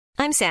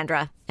I'm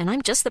Sandra, and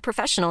I'm just the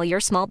professional your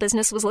small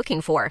business was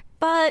looking for.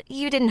 But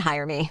you didn't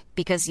hire me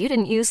because you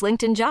didn't use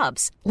LinkedIn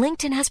Jobs.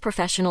 LinkedIn has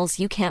professionals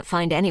you can't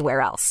find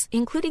anywhere else,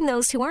 including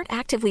those who aren't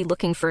actively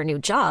looking for a new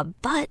job,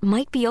 but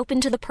might be open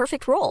to the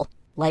perfect role,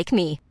 like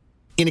me.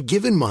 In a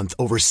given month,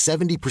 over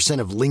 70%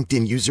 of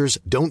LinkedIn users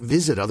don't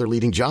visit other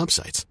leading job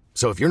sites.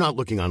 So if you're not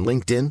looking on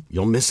LinkedIn,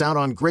 you'll miss out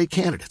on great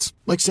candidates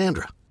like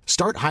Sandra.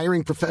 Start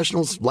hiring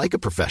professionals like a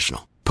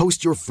professional.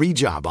 Post your free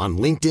job on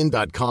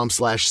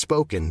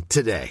linkedin.com/spoken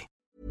today.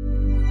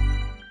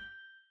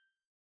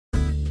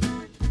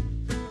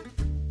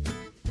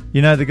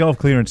 You know, the Golf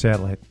Clearance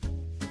Outlet,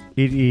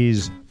 it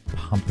is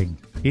pumping.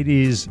 It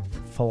is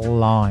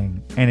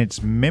flying. And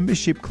its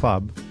membership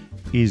club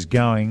is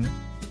going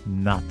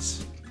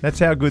nuts. That's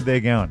how good they're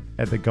going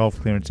at the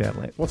Golf Clearance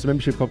Outlet. What's the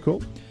membership club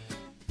called?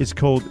 It's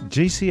called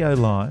GCO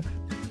Live.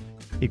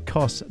 It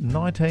costs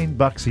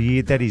 $19 a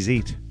year. That is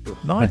it.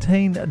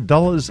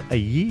 $19 a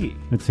year.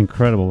 It's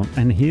incredible.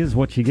 And here's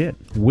what you get.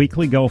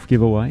 Weekly golf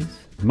giveaways,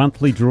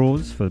 monthly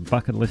draws for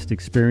bucket list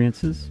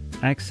experiences,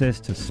 access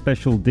to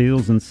special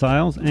deals and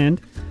sales, and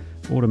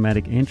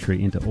automatic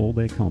entry into all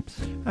their comps.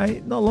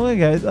 Hey, not long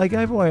ago, they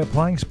gave away a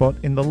playing spot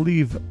in the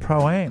Live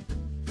Pro-Am.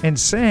 And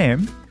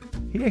Sam,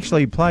 he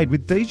actually played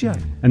with DJ.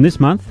 And this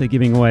month, they're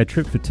giving away a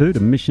trip for two to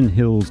Mission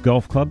Hills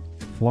Golf Club.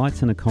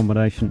 Flights and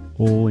accommodation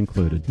all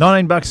included.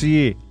 $19 a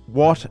year.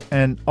 What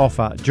an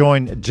offer.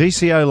 Join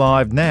GCO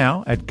Live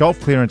now at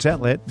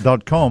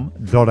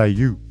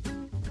golfclearanceoutlet.com.au.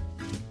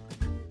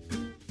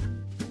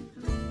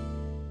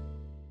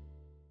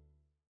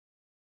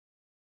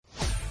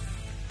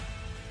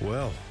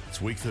 Well,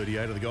 it's week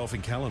 38 of the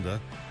golfing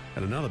calendar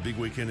and another big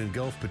weekend in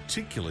golf,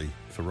 particularly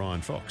for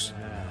Ryan Fox.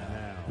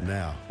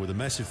 Now, with a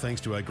massive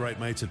thanks to our great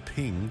mates at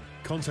Ping,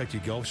 contact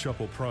your golf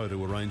shop or pro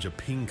to arrange a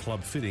Ping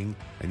club fitting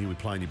and you'll be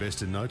playing your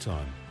best in no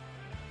time.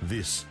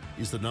 This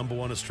is the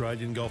 #1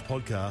 Australian golf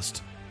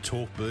podcast,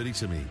 Talk Birdie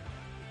to Me.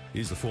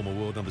 Here's the former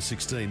world number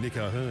 16, Nick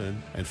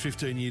O'Hearn, and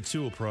 15-year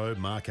tour pro,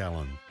 Mark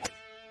Allen.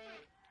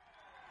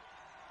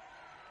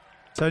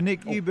 So,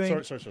 Nick, you've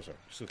been... Sorry.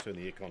 Still turn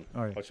the aircon.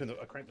 Oh, yeah.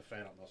 I cranked the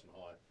fan up nice and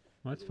high.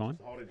 That's fine.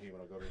 It's hot in here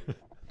when I got in.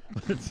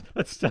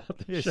 Let's start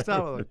the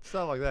show.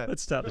 Start like that.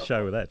 Let's start the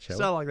show with that, shall we?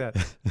 Start like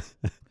that.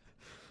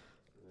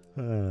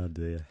 Oh,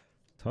 dear.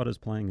 Todd is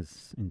playing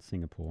in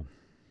Singapore.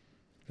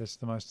 That's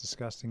the most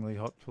disgustingly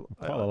hot...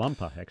 Kuala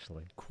Lumpur,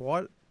 actually.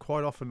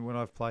 Quite often when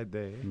I've played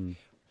there,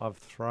 I've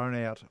thrown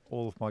out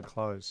all of my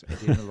clothes at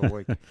the end of the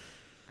week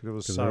because it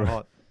was so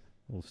hot.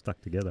 All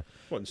stuck together.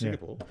 What, in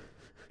Singapore?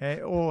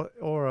 Or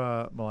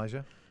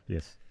Malaysia.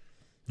 Yes.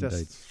 Just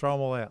indeed. throw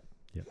them all out.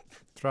 Yep.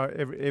 Throw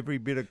every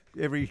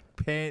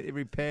pant,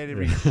 every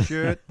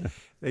shirt,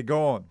 they're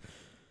gone.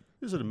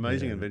 There's an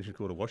amazing invention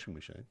called a washing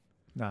machine.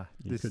 Nah,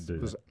 You this could do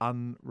was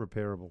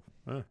unrepairable.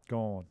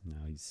 Gone. No,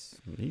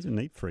 he's a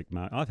neat freak,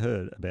 Mark. I've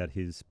heard about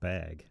his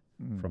bag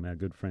from our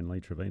good friend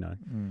Lee Trevino,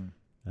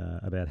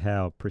 about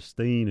how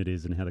pristine it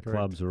is and how the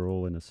clubs are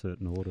all in a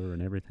certain order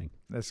and everything.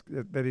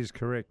 That is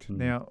correct.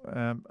 Now,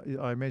 I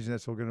imagine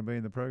that's all going to be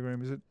in the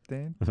program, is it,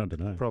 Dan? I don't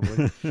know.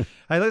 Probably.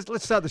 Hey,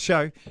 let's start the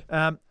show.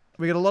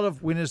 We got a lot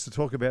of winners to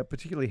talk about,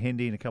 particularly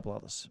Hendy and a couple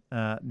others,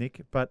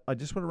 Nick. But I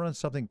just want to run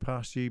something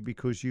past you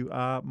because you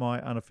are my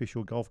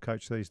unofficial golf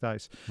coach these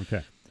days.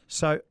 Okay.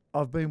 So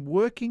I've been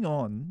working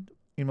on,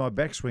 in my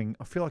backswing,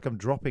 I feel like I'm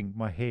dropping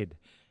my head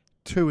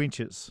 2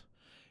 inches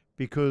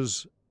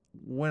because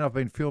when I've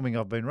been filming,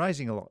 I've been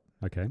raising a lot.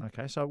 Okay.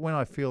 Okay. So when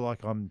I feel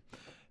like I'm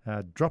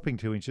dropping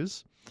 2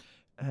 inches,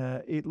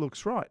 it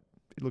looks right.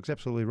 It looks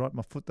absolutely right.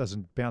 My foot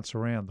doesn't bounce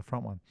around the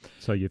front one.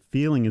 So you're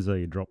feeling as though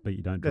you drop, but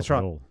you don't drop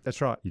at all.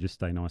 That's right. You just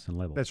stay nice and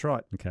level. That's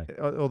right. Okay.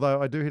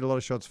 Although I do hit a lot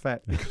of shots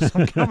fat because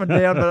I'm coming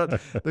down,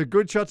 but the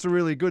good shots are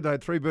really good. I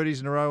had 3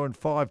 birdies in a row and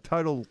 5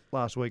 total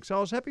last week. So I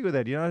was happy with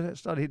that. You know, I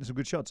started hitting some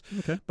good shots.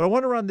 Okay. But I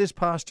want to run this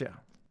past you.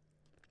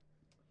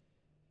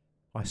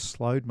 I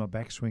slowed my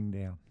backswing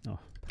down. Oh,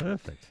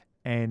 perfect.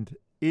 And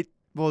it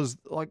was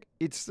like,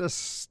 it's the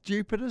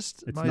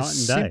stupidest, It's most night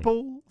and day.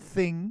 simple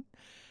thing,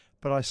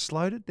 but I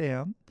slowed it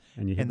down.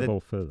 And you hit the ball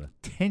further.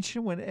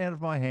 Tension went out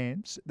of my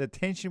hands. The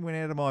tension went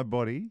out of my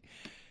body.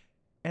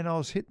 And I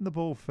was hitting the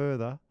ball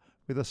further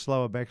with a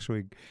slower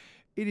backswing.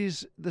 It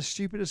is the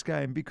stupidest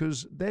game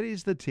because that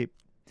is the tip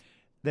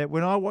that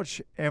when I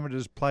watch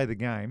amateurs play the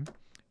game,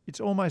 it's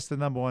almost the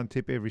 #1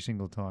 tip every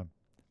single time.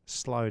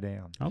 Slow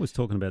down. I was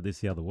talking about this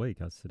the other week.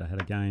 I said I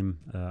had a game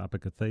up at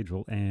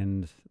Cathedral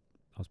and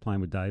I was playing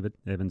with David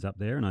Evans up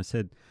there and I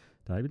said,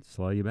 David,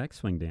 slow your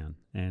backswing down.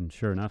 And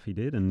sure enough, he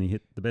did, and he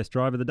hit the best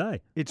drive of the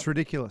day. It's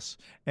ridiculous.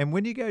 And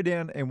when you go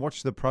down and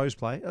watch the pros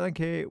play, I don't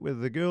care whether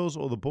the girls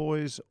or the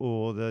boys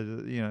or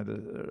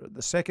the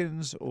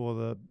seconds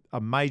or a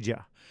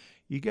major,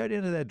 you go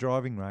down to that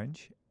driving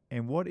range,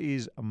 and what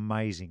is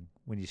amazing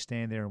when you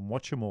stand there and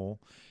watch them all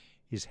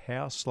is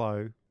how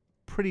slow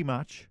pretty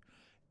much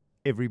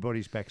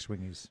everybody's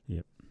backswing is.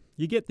 Yep.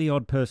 You get the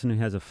odd person who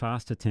has a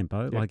faster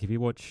tempo. Yep. Like if you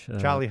watch...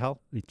 Charlie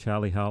Hull.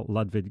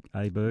 Ludwig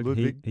Aberg.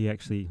 Ludwig. He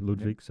actually...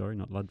 Ludwig, sorry,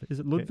 not Ludwig. Is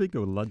it Ludwig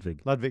or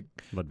Ludwig? Ludwig.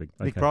 Okay.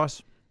 Nick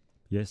Price.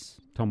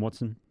 Yes, Tom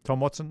Watson. Tom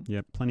Watson.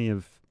 Yeah, plenty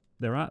of.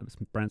 There are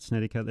Brant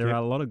Snedeker. There Yep. are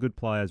a lot of good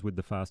players with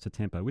the faster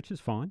tempo, which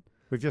is fine.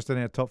 We've just done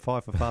our top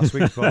 5 for fast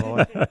swings, by the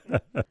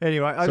way.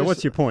 Anyway,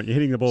 What's your point? You're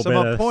hitting the ball So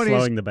my better, point is,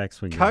 slowing the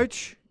backswing. down.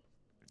 Coach,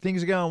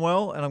 things are going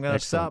well, and I'm going to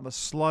start Excellent. to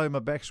slow my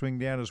backswing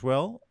down as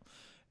well.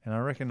 And I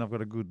reckon I've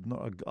got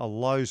a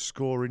low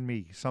score in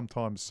me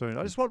sometime soon.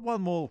 I just want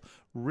one more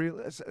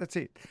that's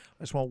it.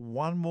 I just want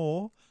one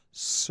more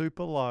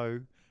super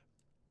low,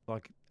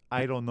 like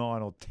 8 or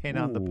 9 or 10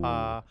 under Ooh.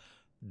 par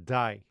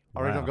day.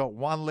 I reckon Wow. I've got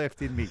one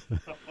left in me.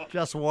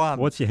 Just one.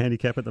 What's your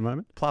handicap at the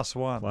moment?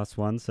 +1.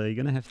 +1. So you're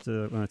going to have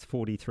to. Well, it's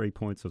 43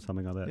 points or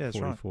something like that. Yeah, that's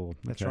right. 44.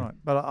 That's Okay. right.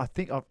 But I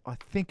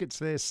think it's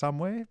there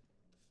somewhere,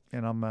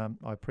 and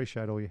I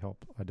appreciate all your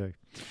help. I do.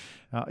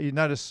 You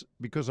notice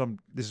because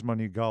this is my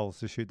new goal is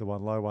to shoot the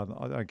one low one.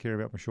 I don't care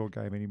about my short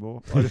game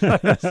anymore. I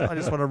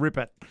just want to rip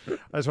it.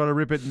 I just want to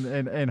rip it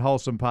and hole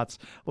some putts.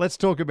 Let's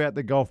talk about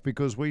the golf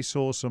because we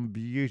saw some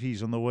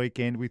beauties on the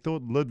weekend. We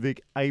thought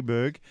Ludwig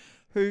Aberg,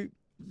 who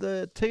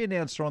the tee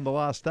announcer on the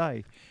last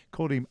day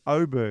called him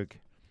Oberg.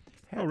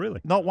 Oh,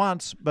 really? Not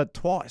once, but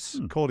twice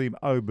called him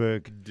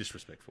Oberg.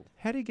 Disrespectful.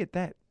 How do you get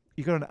that?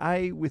 You got an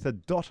A with a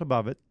dot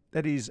above it.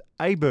 That is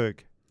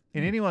Aberg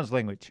in anyone's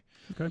language.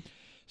 Okay.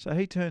 So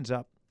he turns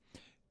up.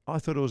 I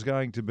thought it was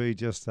going to be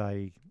just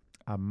a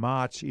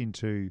march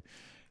into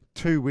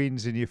 2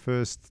 wins in your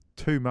first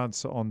 2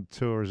 months on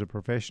tour as a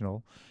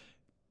professional,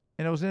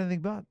 and it was anything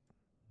but.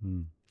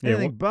 Yeah,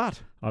 Anything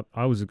but.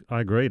 I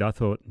agreed. I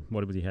thought,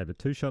 what did he have? A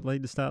 2-shot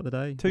lead to start the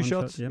day? 2 One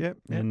shots. shot, Yep.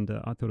 And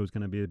I thought it was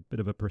going to be a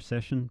bit of a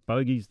procession.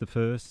 Bogey's the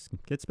first,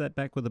 gets that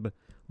back with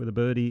a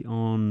birdie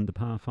on the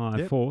par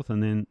 5 fourth,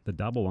 and then the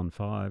double on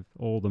 5.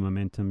 All the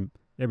momentum,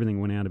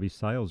 everything went out of his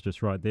sails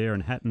just right there,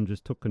 and Hatton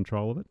just took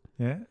control of it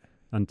Yeah.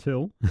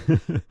 until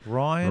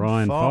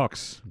Ryan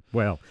Fox.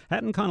 Well,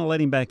 Hatton kind of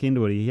let him back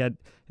into it.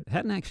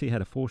 Hatton actually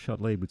had a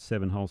 4-shot lead with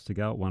 7 holes to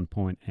go at one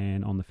point,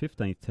 and on the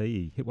 15th tee,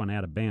 he hit one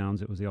out of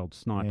bounds. It was the old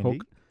snipe Andy.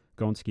 hook,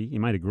 Gonski. He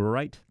made a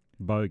great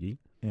bogey.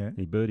 Yeah.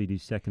 He birdied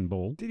his second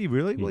ball. Did he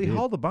really? He Well, he did.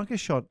 holed the bunker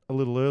shot a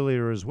little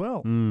earlier as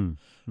well.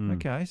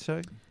 Okay,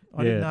 so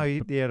I didn't know he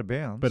hit the out of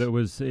bounds. But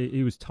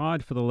he was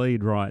tied for the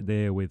lead right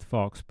there with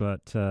Fox.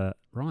 But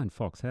Ryan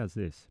Fox, how's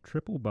this?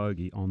 Triple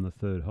bogey on the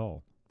 3rd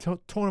hole.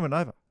 Tournament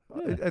over.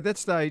 Yeah. At that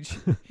stage,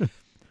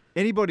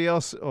 anybody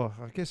else? Oh,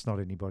 I guess not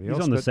anybody else.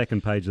 He's on the but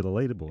second page of the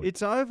leaderboard.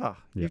 It's over.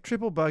 Yeah. You've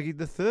triple bogeyed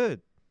the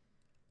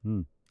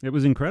 3rd. It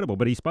was incredible,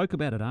 but he spoke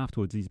about it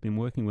afterwards. He's been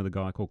working with a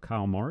guy called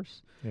Carl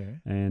Morris, Yeah.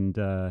 and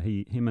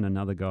him and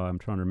another guy, I'm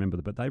trying to remember,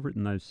 but they've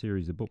written those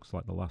series of books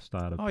like The Lust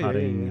Art of Oh, yeah,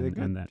 Putting they're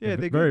good. and that. Yeah,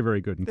 they're very, good.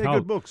 very good. And They're Carl,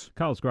 good books.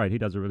 Carl's great. He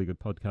does a really good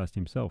podcast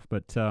himself,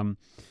 but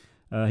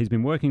he's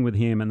been working with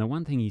him, and the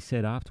one thing he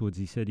said afterwards,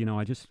 he said,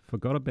 I just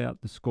forgot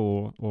about the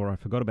score, or I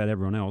forgot about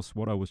everyone else.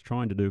 What I was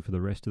trying to do for the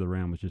rest of the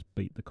round was just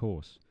beat the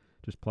course.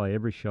 Just play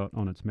every shot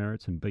on its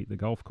merits and beat the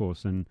golf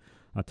course. And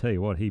I tell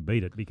you what, he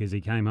beat it because he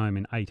came home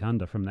in 8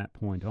 under from that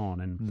point on.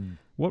 And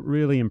what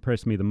really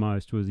impressed me the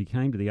most was he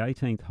came to the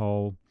 18th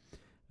hole.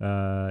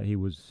 He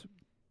was,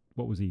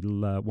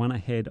 one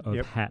ahead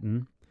of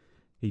Hatton.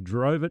 He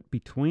drove it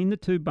between the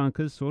 2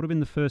 bunkers, sort of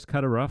in the first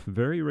cut of rough,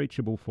 very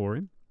reachable for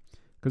him.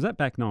 Because that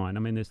back 9, I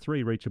mean, there's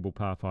 3 reachable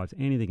par 5s.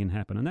 Anything can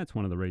happen, and that's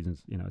one of the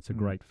reasons, it's a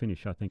great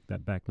finish, I think,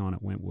 that back 9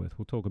 at Wentworth.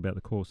 We'll talk about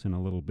the course in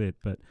a little bit,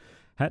 but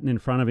Hatton in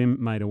front of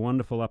him made a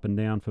wonderful up and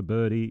down for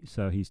birdie,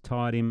 so he's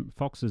tied him.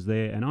 Fox is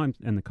there,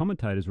 and the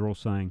commentators were all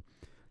saying,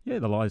 yeah,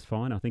 the lie's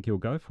fine, I think he'll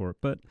go for it.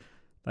 But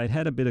they'd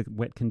had a bit of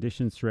wet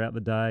conditions throughout the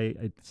day.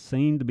 It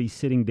seemed to be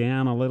sitting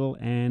down a little,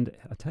 and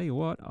I tell you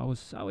what, I was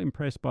so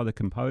impressed by the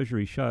composure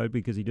he showed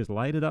because he just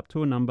laid it up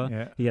to a number.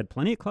 Yeah. He had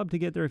plenty of club to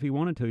get there if he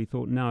wanted to. He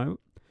thought, no,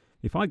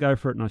 if I go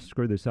for it and I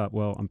screw this up,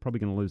 well, I'm probably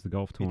going to lose the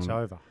golf tournament.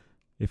 It's over.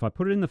 If I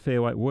put it in the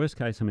fairway, worst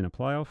case, I'm in a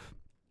playoff.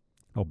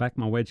 I'll back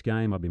my wedge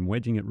game. I've been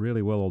wedging it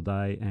really well all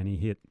day, and he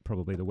hit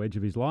probably the wedge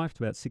of his life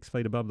to about 6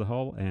 feet above the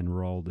hole and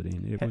rolled it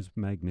in. It was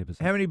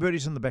magnificent. How many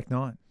birdies on the back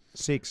 9?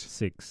 6.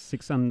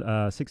 Six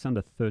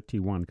under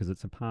 31 because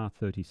it's a par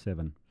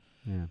 37.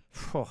 Yeah.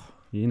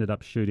 He ended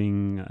up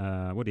shooting,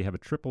 what do you have, a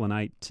triple and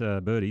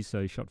 8 birdies,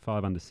 so he shot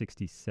 5 under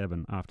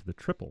 67 after the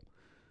triple.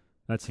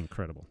 That's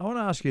incredible. I want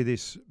to ask you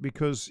this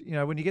because,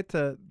 when you get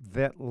to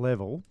that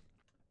level,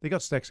 they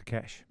got stacks of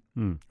cash,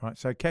 right?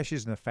 So cash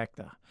isn't a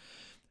factor.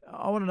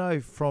 I want to know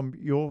from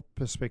your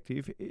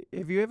perspective,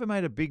 have you ever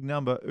made a big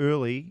number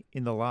early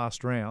in the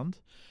last round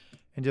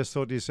and just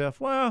thought to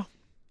yourself, well,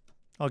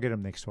 I'll get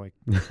them next week,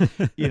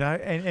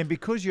 and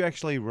because you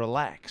actually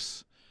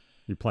relax,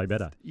 you play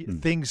better.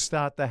 Things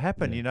start to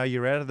happen. Yeah.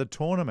 You're out of the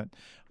tournament.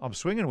 I'm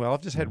swinging well.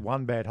 I've just had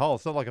one bad hole.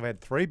 It's not like I've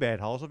had 3 bad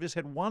holes. I've just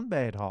had 1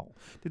 bad hole.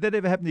 Did that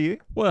ever happen to you?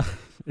 Well,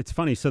 it's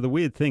funny. So the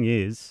weird thing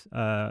is,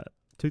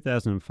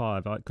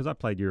 2005, because I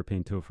played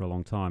European Tour for a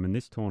long time, and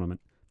this tournament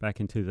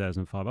back in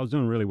 2005, I was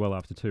doing really well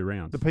after 2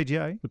 rounds. The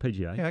PGA? The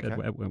PGA Yeah, okay.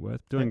 at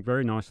Wentworth, doing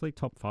very nicely,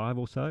 top 5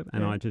 or so,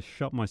 and I just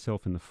shot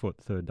myself in the foot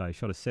 3rd day.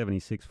 Shot a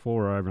 76,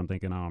 4 over. I'm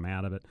thinking, I'm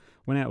out of it.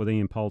 Went out with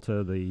Ian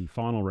Poulter the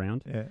final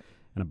round. Yeah.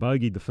 and I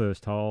bogeyed the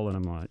first hole, and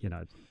I'm like,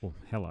 well,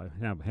 hello,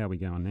 how are we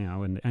going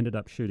now? And ended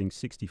up shooting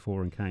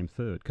 64 and came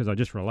third because I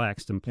just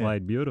relaxed and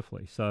played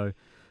beautifully. So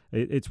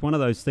it's one of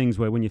those things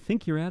where when you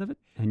think you're out of it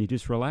and you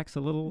just relax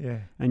a little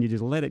and you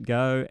just let it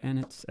go, and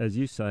it's, as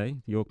you say,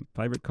 your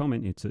favourite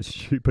comment, it's a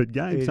stupid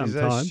game sometimes.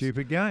 It is a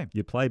stupid game.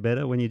 You play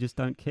better when you just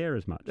don't care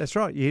as much. That's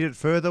right. You hit it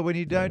further when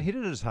you don't hit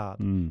it as hard.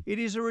 It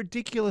is a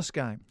ridiculous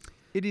game.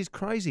 It is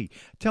crazy.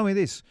 Tell me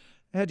this.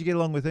 How'd you get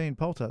along with Ian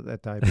Poulter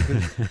that day?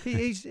 Because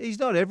he's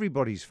not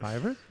everybody's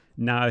favourite.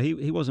 No,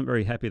 he wasn't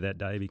very happy that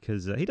day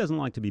because he doesn't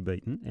like to be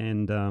beaten.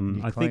 And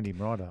I cleaned think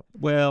him right up.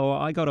 Well,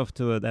 I got off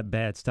to that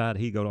bad start.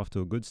 He got off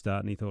to a good start,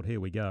 and he thought, here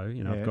we go.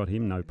 I've got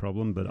him, no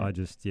problem. But I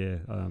just,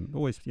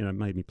 always,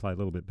 made me play a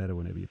little bit better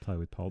whenever you play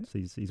with Pulse.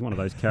 He's one of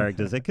those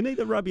characters that can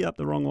either rub you up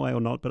the wrong way or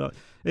not, but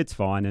it's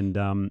fine.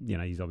 And,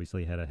 he's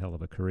obviously had a hell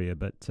of a career.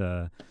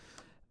 But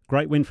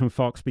great win from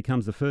Fox,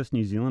 becomes the first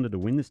New Zealander to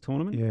win this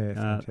tournament. Yeah,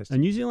 fantastic. A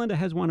New Zealander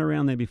has won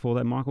around there before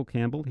that. Michael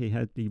Campbell,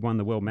 he won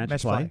the World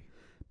Match Play.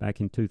 Back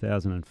in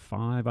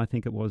 2005, I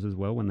think it was as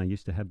well, when they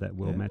used to have that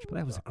World Match. But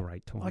that was a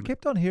great tournament. I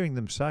kept on hearing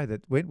them say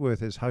that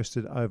Wentworth has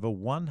hosted over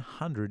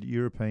 100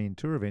 European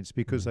Tour events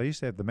because they used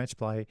to have the Match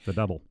Play, the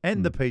double,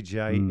 and the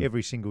PGA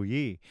every single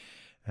year,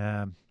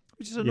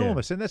 which is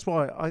enormous. And that's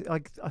why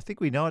I think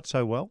we know it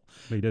so well.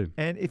 We do.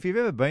 And if you've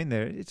ever been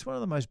there, it's one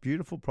of the most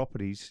beautiful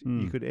properties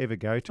you could ever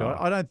go to.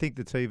 I don't think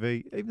the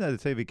TV, even though the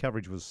TV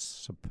coverage was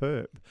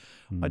superb,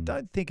 I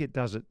don't think it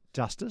does it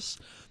justice.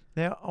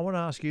 Now, I want to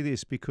ask you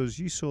this because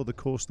you saw the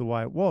course the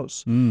way it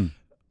was.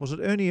 Was it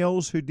Ernie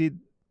Els who did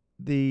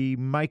the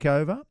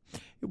makeover?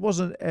 It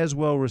wasn't as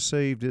well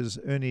received as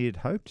Ernie had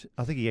hoped.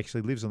 I think he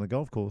actually lives on the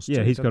golf course. Yeah,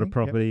 too, he's got a he?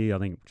 property. Yep. I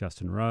think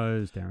Justin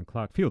Rose, Darren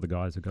Clark, a few of the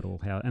guys have got all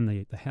house, and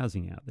the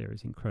housing out there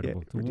is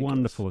incredible. It's a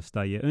wonderful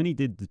estate. Yeah, Ernie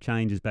did the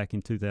changes back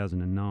in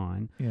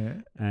 2009. Yeah,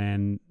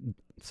 and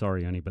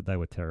sorry, Ernie, but they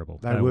were terrible.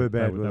 They were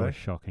bad, they were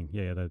shocking.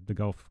 Yeah, the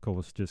golf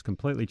course just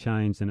completely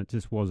changed, and it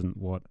just wasn't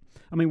what.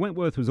 I mean,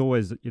 Wentworth was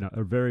always,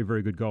 a very,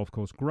 very good golf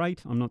course.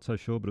 Great, I'm not so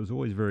sure, but it was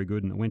always very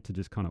good, and it went to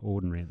just kind of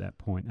ordinary at that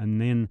point.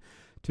 And then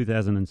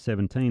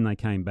 2017, they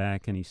came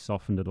back, and he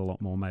softened it a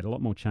lot more, made a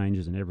lot more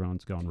changes, and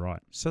everyone's gone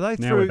right. So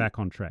now we're back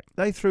on track.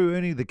 They threw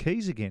Ernie the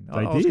keys again.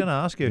 I was going to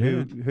ask you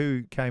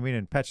who came in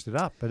and patched it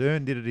up, but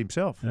Ern did it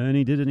himself.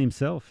 Ernie did it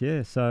himself,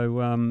 yeah. So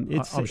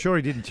I'm sure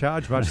he didn't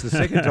charge much the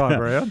second time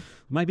around.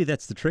 Maybe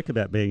that's the trick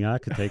about being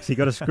architects. You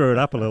got to screw it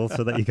up a little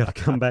so that you got to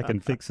come back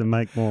and fix and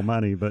make more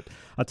money. But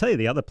I'll tell you,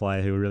 the other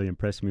player who really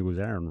impressed me was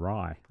Aaron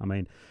Rye. I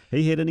mean,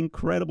 he hit an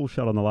incredible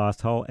shot on the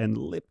last hole and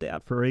lipped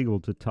out for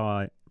eagle to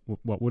tie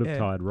what would have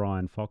tied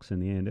Ryan Fox in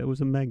the end. It was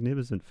a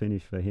magnificent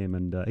finish for him,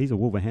 and he's a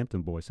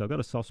Wolverhampton boy, so I've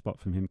got a soft spot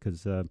from him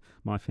because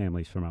my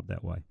family's from up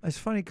that way. It's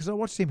funny because I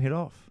watched him hit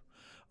off.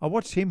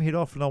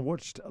 And I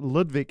watched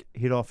Ludwig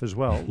hit off as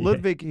well. Yeah.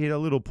 Ludwig hit a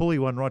little pulley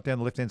one right down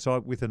the left-hand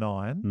side with an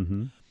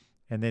iron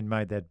and then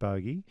made that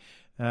bogey.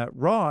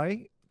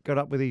 Rye got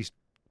up with his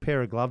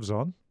pair of gloves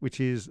on, which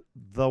is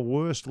the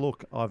worst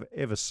look I've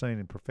ever seen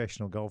in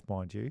professional golf,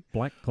 mind you.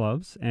 Black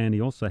gloves, and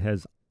he also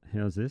has,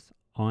 how's this?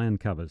 Iron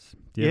covers.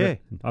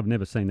 I've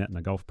never seen that in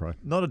a golf pro.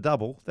 Not a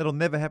double. That'll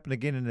never happen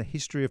again in the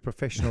history of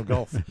professional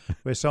golf,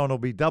 where someone will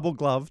be double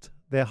gloved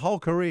their whole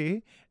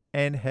career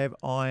and have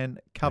iron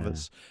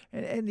covers.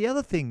 Yeah. And the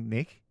other thing,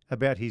 Nick,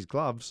 about his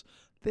gloves,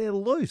 they're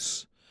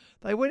loose.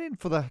 They went in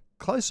for the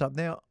close-up.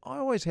 Now, I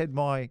always had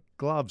my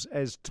gloves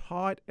as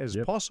tight as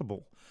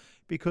possible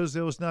because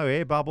there was no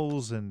air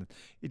bubbles and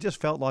it just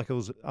felt like it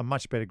was a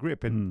much better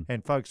grip.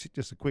 And folks,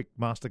 just a quick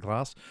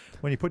masterclass,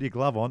 when you put your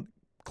glove on,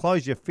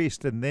 close your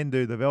fist and then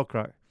do the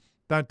Velcro.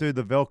 Don't do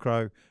the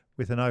Velcro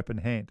with an open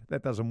hand.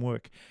 That doesn't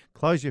work.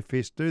 Close your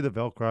fist, do the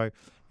Velcro,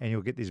 and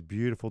you'll get this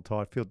beautiful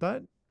tight feel.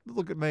 Don't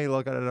look at me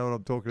like I don't know what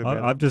I'm talking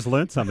about. I've just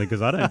learned something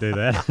because I don't do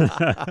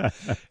that.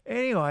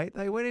 Anyway,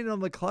 they went in on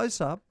the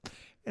close-up,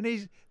 and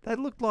they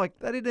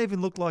didn't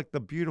even look like the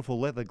beautiful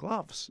leather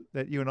gloves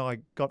that you and I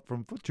got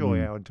from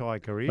FootJoy our entire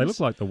careers. They look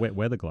like the wet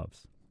weather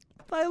gloves.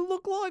 They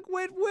look like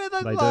wet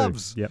weather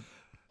gloves. Do. Yep.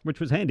 Which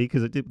was handy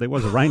because there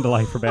was a rain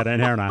delay for about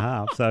an hour and a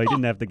half, so he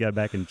didn't have to go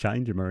back and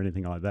change them or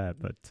anything like that.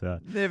 But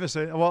never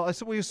seen. Well,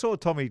 we saw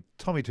Tommy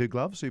Two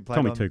Gloves who played.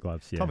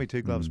 Tommy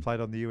Two Gloves played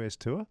on the US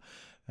tour,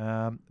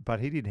 but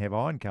he didn't have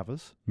iron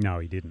covers. No,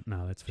 he didn't.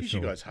 No, that's for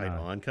sure. You guys hate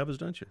iron covers,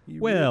 don't you? It's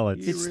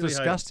really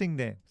disgusting,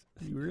 Dan.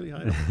 You really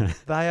hate them.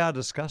 They are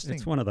disgusting.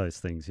 It's one of those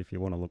things. If you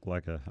want to look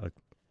like a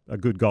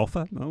good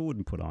golfer, I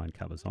wouldn't put iron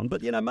covers on.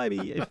 But,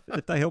 maybe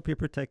if they help you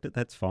protect it,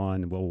 that's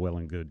fine. Well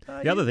and good.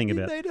 You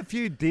need a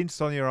few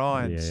dints on your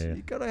irons.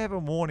 You've got to have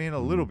them worn in a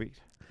little bit.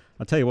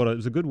 I'll tell you what, it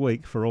was a good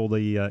week for all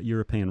the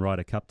European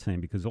Ryder Cup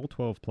team because all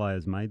 12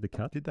 players made the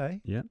cut. Did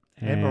they? Yeah.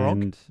 And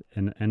Maronk?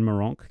 And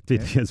Maronk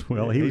did as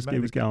well. Yeah, he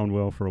was going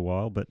well for a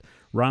while. But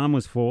Rahm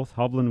was 4th,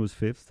 Hovland was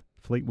 5th,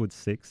 Fleetwood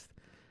 6th,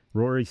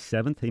 Rory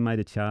 7th. He made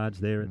a charge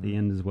there at the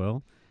end as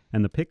well.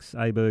 And the picks,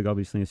 Aberg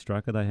obviously a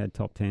striker, they had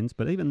top 10s.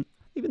 But even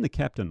the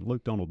captain,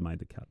 Luke Donald, made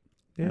the cut.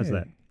 Yeah. How's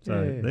that?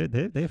 So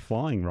they're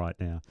flying right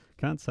now.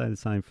 Can't say the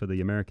same for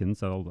the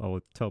Americans.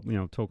 I'll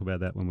talk about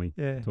that when we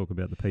talk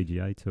about the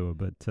PGA Tour.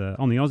 But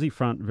on the Aussie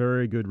front,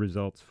 very good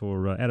results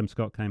for Adam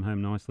Scott came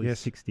home nicely,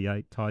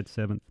 68, tied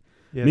 7th.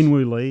 Yes.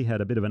 Minwoo Lee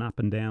had a bit of an up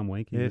and down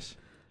week. Yes.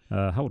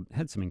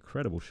 Had some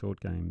incredible short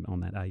game on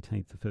that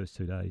 18th, the first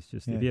 2 days.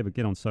 If you ever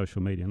get on social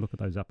media and look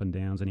at those up and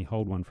downs, and he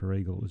hold one for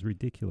eagle, it was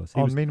ridiculous.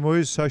 On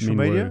Minwoo's social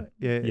media?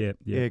 Yeah.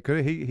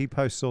 He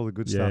posts all the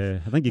good stuff. Yeah,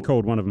 I think he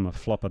called one of them a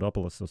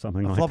Flopodopoulos or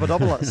something like that.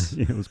 Flopodopoulos?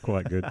 Yeah, it was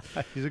quite good.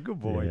 He's a good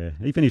boy.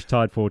 Yeah. He finished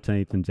tied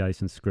 14th, and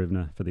Jason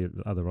Scrivener, for the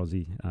other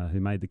Aussie who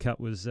made the cut,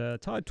 was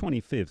tied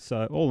 25th.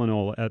 So all in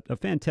all, a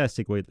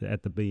fantastic week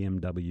at the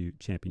BMW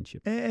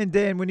Championship. And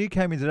Dan, when you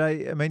came in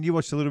today, I mean, you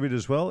watched a little bit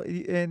as well,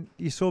 and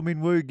you saw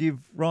Minwoo give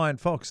Ryan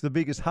Fox the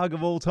biggest hug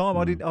of all time.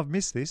 I've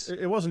missed this.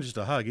 It wasn't just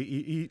a hug.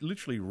 He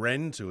literally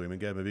ran to him and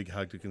gave him a big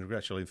hug to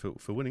congratulate him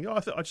for winning. I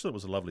just thought it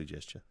was a lovely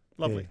gesture.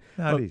 Lovely.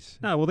 Yeah. It is.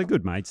 No, well, they're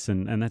good mates,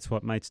 and that's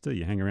what mates do.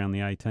 You hang around the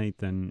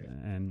 18th,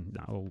 and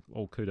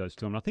all kudos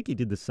to him. I think he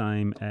did the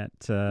same at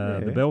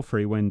the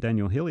Belfry when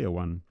Daniel Hillier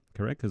won.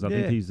 Correct, because I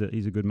think he's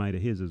a good mate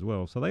of his as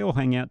well. So they all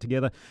hang out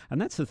together,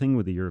 and that's the thing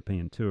with the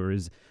European Tour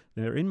is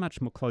they're in much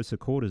more closer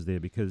quarters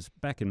there. Because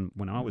back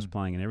when I was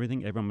playing and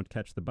everything, everyone would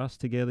catch the bus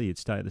together. You'd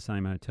stay at the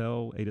same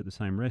hotel, eat at the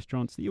same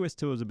restaurants. The US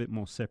Tour is a bit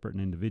more separate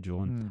and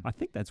individual, and I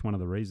think that's one of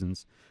the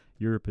reasons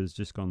Europe has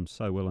just gone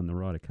so well in the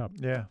Ryder Cup.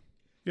 Yeah.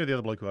 The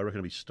other bloke who I reckon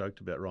will be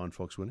stoked about Ryan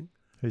Fox winning.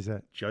 Who's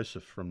that?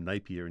 Joseph from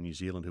Napier in New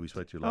Zealand, who we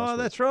spoke to last week. Oh,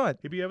 that's right.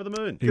 He'd be over the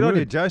moon. Good on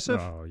you,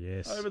 Joseph. Oh,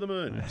 yes. Over the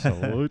moon.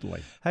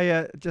 Absolutely.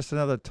 Hey, just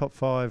another top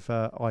 5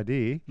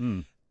 idea.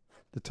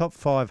 The top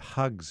 5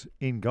 hugs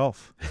in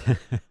golf.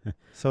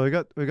 So we've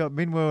got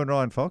Minwoo and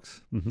Ryan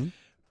Fox. Mm-hmm.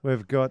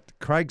 We've got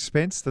Craig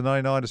Spence, the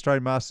 99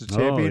 Australian Masters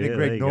champion, and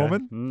Greg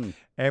Norman.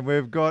 And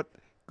we've got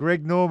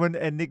Greg Norman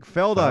and Nick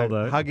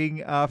Faldo.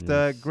 Hugging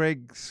after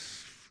Greg's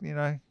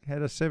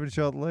had a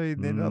 7-shot lead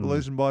and ended up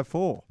losing by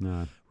 4.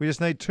 No. We just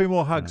need 2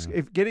 more hugs. No.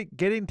 If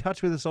get in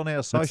touch with us on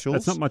our socials.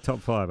 That's not my top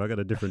 5. I got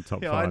a different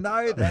top 5. I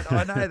know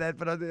that,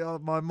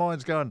 but my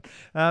mind's going.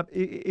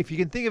 If you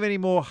can think of any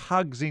more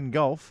hugs in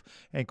golf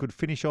and could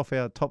finish off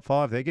our top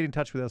 5 there, get in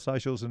touch with our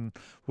socials and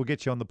we'll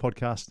get you on the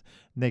podcast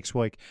next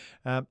week.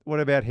 What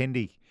about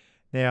Hendy?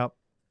 Now,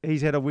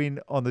 he's had a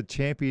win on the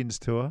Champions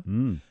Tour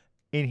in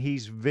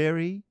his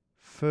very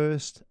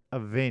first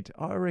event.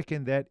 I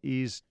reckon that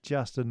is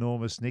just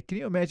enormous, Nick. Can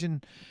you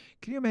imagine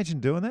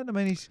doing that? I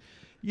mean,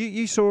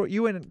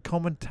 you went and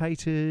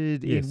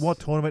commentated in what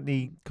tournament, and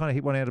he kind of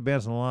hit one out of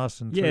bounds in the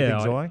last and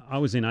things I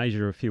was in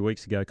Asia a few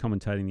weeks ago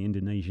commentating the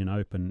Indonesian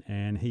Open,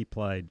 and he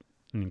played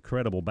an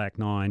incredible back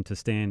 9 to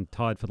stand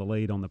tied for the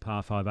lead on the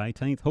par 5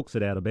 18th, hooks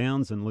it out of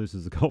bounds and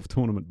loses the golf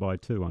tournament by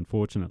 2,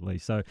 unfortunately.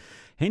 So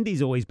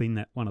Hendy's always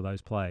been one of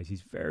those players.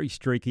 He's very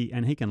streaky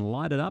and he can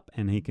light it up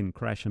and he can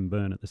crash and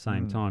burn at the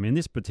same time. In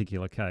this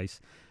particular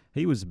case,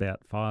 he was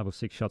about 5 or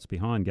 6 shots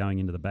behind going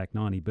into the back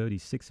 9. He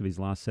birdied 6 of his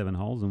last 7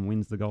 holes and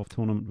wins the golf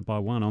tournament by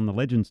 1 on the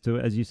Legends Tour.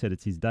 As you said,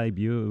 it's his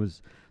debut. It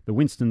was the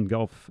Winston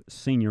Golf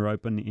Senior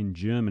Open in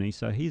Germany.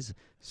 So his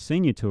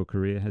senior tour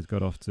career has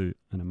got off to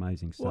an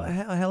amazing start.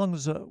 Well, how long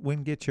does a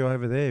win get you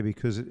over there?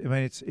 Because, I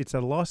mean, it's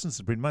a license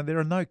to print. There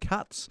are no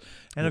cuts.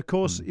 And, of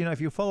course,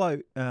 if you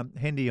follow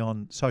Hendy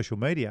on social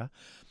media,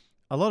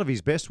 a lot of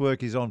his best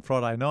work is on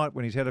Friday night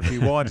when he's had a few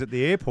wines at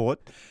the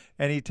airport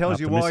and he tells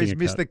you why he's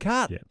missed the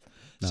cut. Yeah.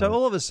 No. So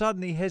all of a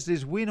sudden he has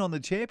this win on the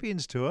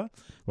Champions Tour.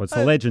 Well, it's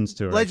the Legends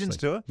Tour. Legends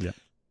Tour. Yeah.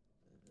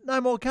 No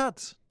more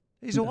cuts.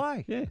 He's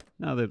away. Yeah.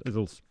 No,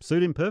 it'll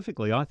suit him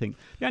perfectly, I think.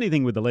 The only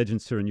thing with the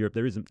Legends Tour in Europe,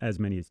 there isn't as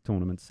many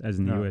tournaments as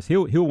in the US.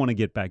 He'll want to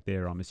get back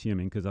there, I'm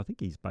assuming, because I think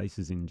his base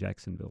is in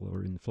Jacksonville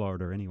or in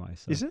Florida anyway.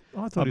 So is it?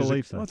 I thought he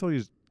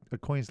was a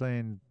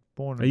Queensland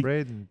born and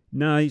bred.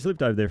 No, he's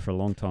lived over there for a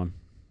long time.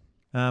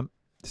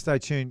 Stay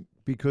tuned,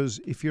 because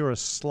if you're a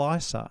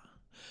slicer,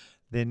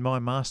 then my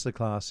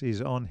masterclass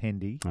is on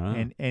Hendy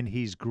and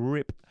his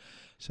grip.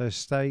 So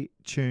stay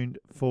tuned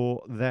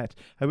for that.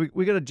 Hey,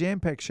 we got a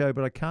jam-packed show,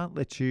 but I can't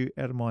let you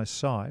out of my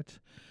sight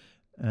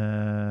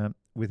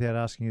without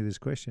asking you this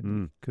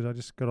question, because I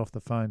just got off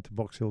the phone to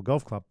Box Hill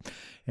Golf Club.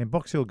 And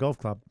Box Hill Golf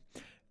Club,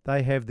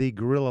 they have the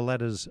Gorilla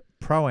Ladders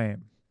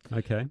Pro-Am.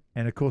 Okay.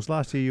 And, of course,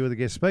 last year you were the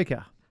guest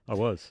speaker. I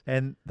was.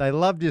 And they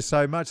loved you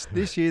so much.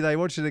 This year they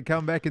want you to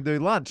come back and do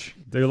lunch.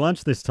 Do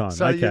lunch this time.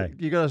 So okay.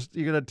 you got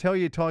to tell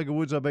your Tiger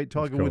Woods I beat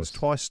Tiger Woods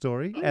twice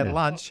story at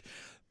lunch.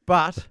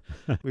 But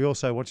we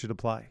also want you to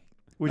play.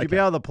 Would you be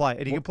able to play?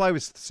 And you can play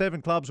with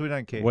 7 clubs. We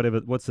don't care.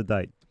 What's the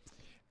date?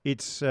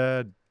 It's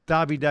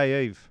Derby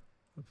Day Eve.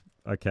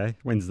 Okay,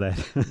 when's that?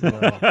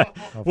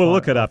 We'll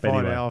look it up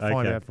anyway. I'll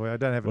find out for you. I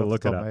don't have it off the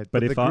top of my head.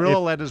 But the Gorilla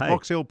Ladders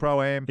Box Hill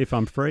Pro-Am. If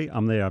I'm free,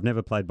 I'm there. I've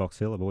never played Box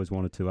Hill. I've always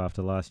wanted to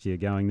after last year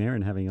going there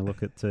and having a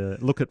look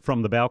at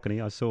from the balcony.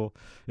 I saw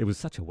it was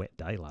such a wet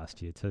day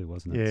last year too,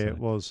 wasn't it? Yeah, it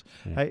was.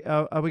 Yeah. Hey,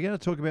 are we going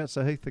to talk about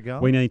Sahith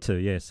Thegal? We need to,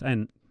 yes.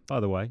 And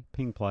by the way,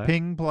 ping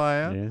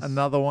player, yes.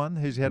 Another one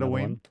who's had a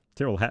win.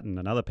 Tyrrell Hatton,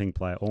 another ping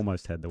player,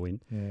 almost had the win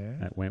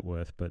at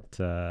Wentworth,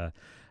 but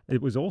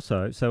It was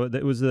also, so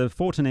it was the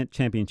Fortinet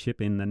Championship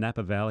in the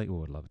Napa Valley.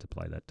 Oh, I'd love to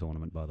play that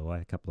tournament, by the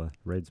way. A couple of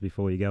reds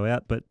before you go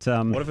out. But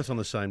What if it's on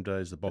the same day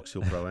as the Box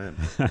Hill Pro-Am?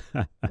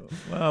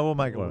 Well, we'll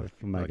make it work.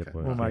 We'll make it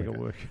work. We'll make it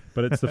work.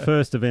 But it's the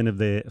first event of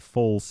their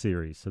fall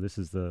series. So this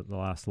is the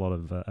last lot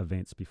of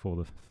events before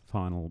the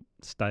final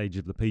stage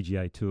of the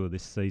PGA Tour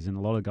this season.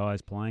 A lot of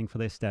guys playing for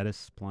their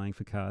status, playing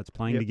for cards,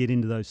 playing to get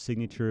into those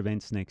signature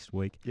events next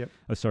week.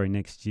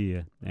 Next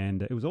year.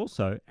 And it was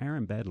also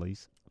Aaron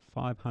Baddeley's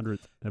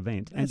 500th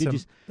event.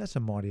 That's a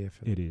mighty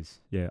effort. It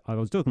is, yeah. I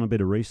was doing a bit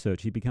of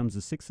research. He becomes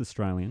the 6th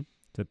Australian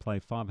to play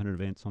 500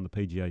 events on the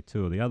PGA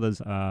Tour. The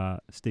others are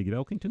Steve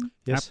Elkington,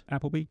 yes,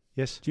 Appleby,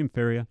 yes, Jim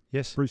Ferrier,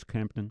 yes, Bruce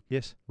Campton,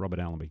 yes, Robert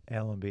Allenby.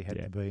 Allenby had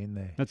to be in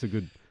there. That's a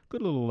good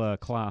little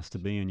class to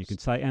be in, you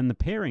could say. And the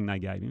pairing they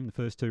gave him the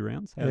first 2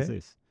 rounds, how's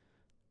this?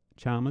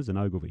 Chalmers and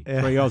Ogilvy. 3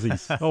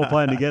 Aussies all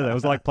playing together. It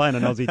was like playing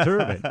an Aussie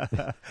tour event.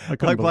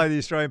 Like playing the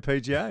Australian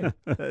PGA.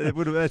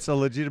 That's a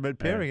legitimate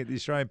pairing at the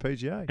Australian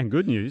PGA. And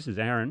good news is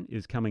Aaron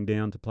is coming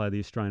down to play the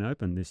Australian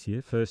Open this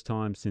year, first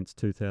time since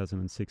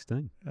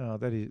 2016. Oh,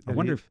 that is I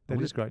wonder if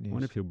great news. I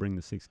wonder if he'll bring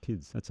the 6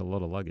 kids. That's a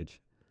lot of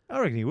luggage. I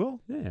reckon he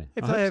will. Yeah,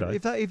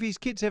 If his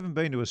kids haven't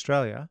been to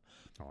Australia,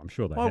 I'm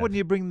sure they why have. wouldn't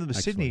you bring them to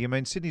Excellent. Sydney? I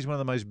mean, Sydney's one of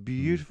the most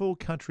beautiful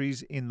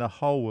countries in the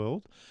whole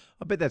world.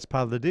 I bet that's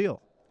part of the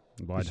deal.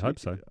 Well, I'd hope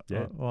so.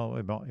 Yeah. Well,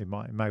 it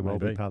may well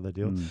be part of the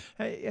deal.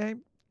 Hey,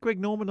 Greg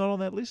Norman not on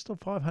that list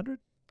of 500?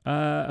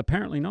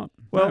 Apparently not.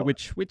 Well, no,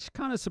 which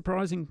kind of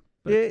surprising.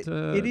 But,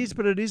 it is,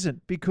 but it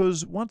isn't,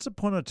 because once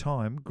upon a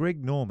time,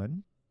 Greg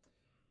Norman,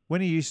 when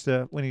he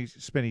spent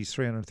his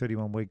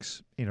 331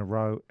 weeks in a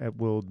row at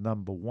world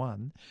number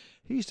 1,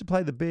 he used to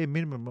play the bare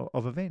minimum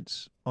of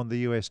events on the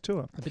US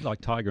tour. A bit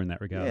like Tiger in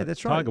that regard. Yeah,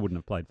 that's right. Tiger wouldn't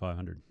have played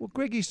 500. Well,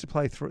 Greg used to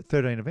play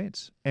 13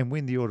 events and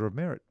win the Order of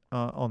Merit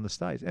on the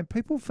stage. And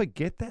people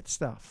forget that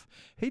stuff.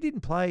 He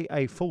didn't play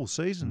a full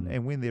season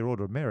and win their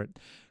Order of Merit.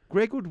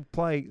 Greg would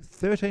play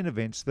 13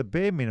 events, the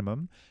bare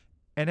minimum,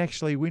 and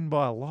actually win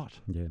by a lot,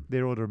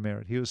 their Order of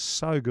Merit. He was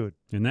so good.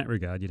 In that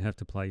regard, you'd have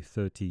to play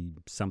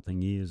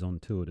 30-something years on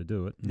tour to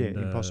do it. Yeah, And,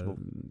 impossible.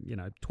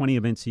 20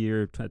 events a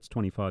year, that's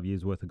 25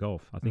 years worth of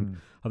golf. I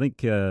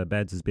think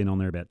Bads has been on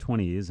there about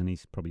 20 years, and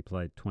he's probably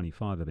played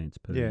 25 events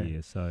per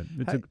year. So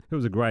it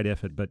was a great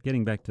effort. But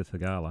getting back to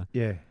Thagala,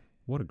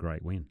 what a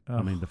great win. Oh.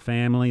 I mean, the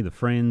family, the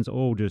friends,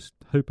 all just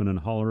hooping and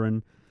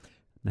hollering.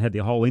 They had the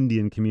whole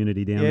Indian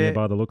community down there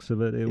by the looks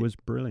of it. It was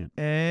brilliant.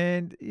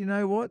 And you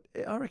know what?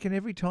 I reckon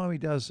every time he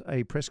does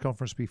a press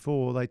conference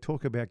before, they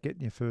talk about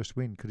getting your first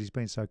win because he's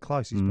been so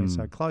close. He's been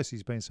so close.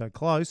 He's been so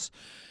close.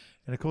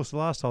 And, of course, the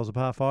last hole was a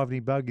par 5 and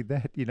he buggered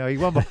that. You know,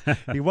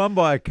 he won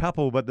by a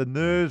couple, but the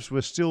nerves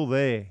were still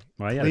there.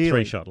 Well, he had a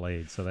 3-shot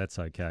lead, so that's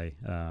okay.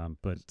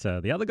 But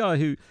the other guy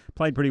who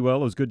played pretty well,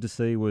 it was good to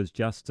see, was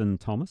Justin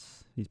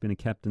Thomas. He's been a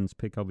captain's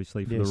pick,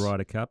 obviously, for the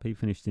Ryder Cup. He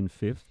finished in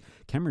 5th.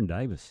 Cameron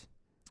Davis.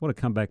 What a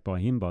comeback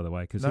by him, by the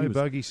way. No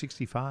bogey,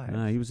 65.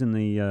 No, he was in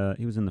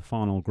the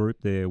final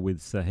group there with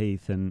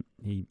Sahith, and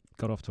he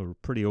got off to a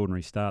pretty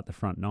ordinary start, the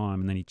front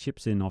 9, and then he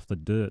chips in off the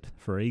dirt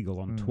for eagle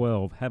on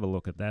 12. Have a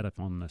look at that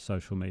on the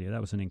social media.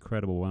 That was an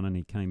incredible one, and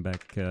he came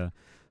back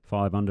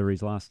 5 under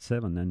his last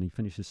 7, and he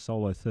finishes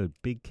solo 3rd.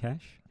 Big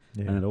cash,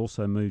 and it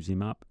also moves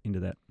him up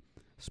into that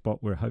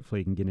spot where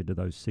hopefully he can get into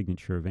those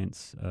signature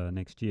events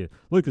next year.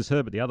 Lucas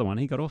Herbert, the other one,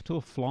 he got off to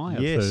a flyer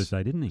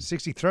Thursday, didn't he?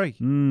 63.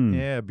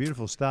 Yeah,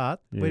 beautiful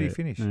start. Where did he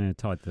finish?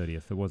 Tied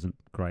 30th. It wasn't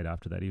great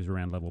after that. He was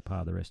around level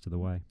par the rest of the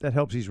way. That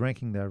helps his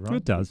ranking though, right?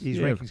 It does.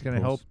 His ranking's going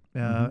to help.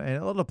 And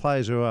a lot of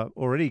players who are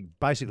already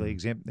basically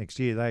exempt next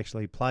year, they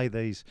actually play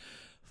these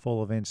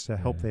fall events to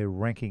help their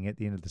ranking at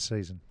the end of the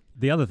season.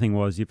 The other thing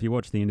was, if you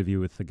watch the interview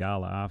with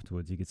Thagala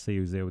afterwards, you could see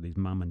he was there with his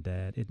mum and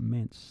dad. It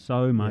meant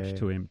so much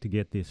to him to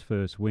get this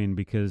first win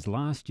because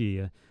last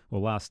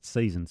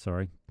season,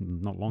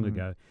 not long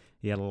ago,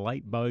 he had a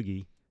late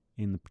bogey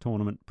in the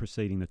tournament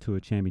preceding the Tour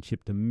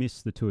Championship to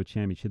miss the Tour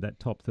Championship, that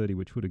top 30,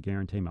 which would have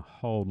guaranteed him a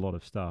whole lot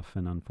of stuff.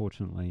 And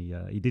unfortunately,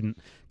 he didn't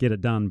get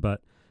it done.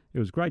 But it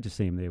was great to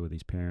see him there with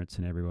his parents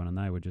and everyone, and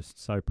they were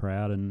just so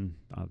proud. And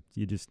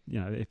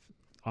if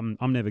I'm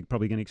never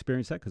probably going to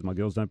experience that because my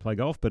girls don't play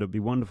golf, but it'd be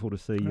wonderful to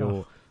see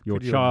your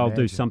child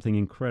do something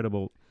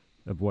incredible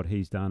of what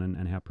he's done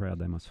and how proud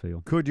they must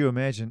feel. Could you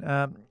imagine?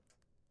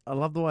 I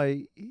love the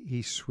way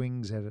he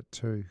swings at it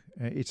too.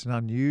 It's an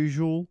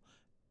unusual,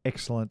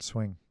 excellent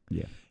swing.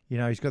 Yeah. You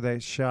know, he's got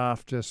that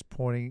shaft just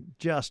pointing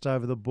just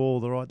over the ball,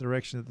 the right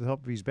direction at the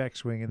top of his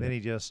backswing, and then he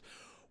just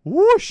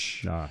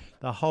whoosh! No.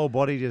 The whole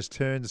body just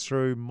turns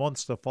through,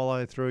 monster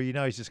follow through. You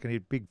know he's just going to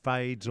hit big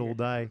fades all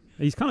day.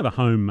 He's kind of a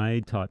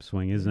homemade type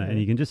swing, isn't it? And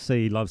you can just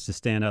see he loves to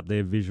stand up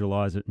there,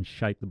 visualise it and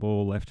shape the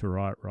ball left to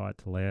right, right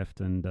to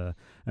left. And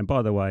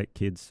by the way,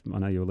 kids, I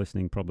know you were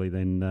listening probably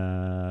then.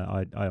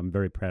 I am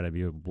very proud of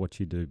you of what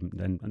you do.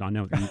 And I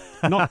know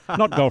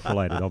not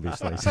golf-related,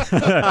 obviously. So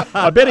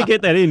I better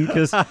get that in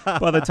because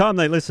by the time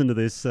they listen to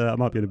this, I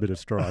might be in a bit of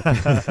strife.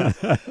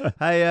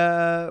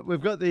 Hey,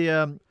 we've got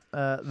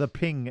the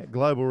Ping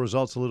global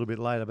results a little bit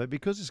later, but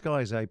because this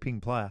guy is a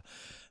Ping player,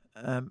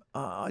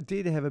 I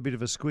did have a bit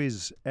of a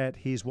squiz at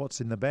his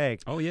What's in the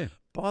Bag. Oh, yeah.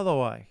 By the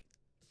way,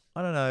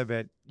 I don't know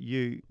about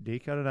you,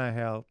 Dick. I don't know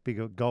how big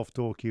a golf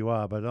dork you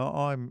are, but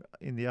I'm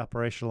in the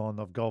upper echelon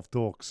of golf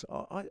dorks.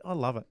 I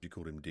love it. You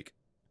called him Dick.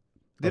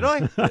 Did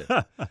I?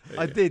 Yeah.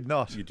 I did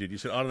not. You did. You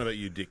said, I don't know about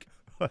you, Dick,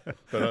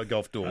 but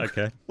golf dork.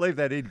 Okay. Leave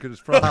that in because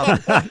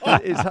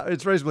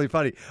it's reasonably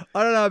funny.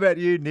 I don't know about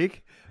you,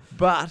 Nick,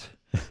 but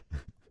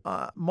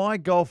my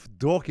golf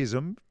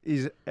dorkism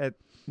is at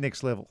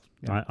next level.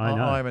 I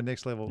know. I'm a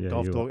next level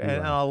golf dork,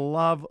 and I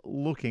love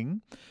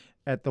looking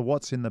at the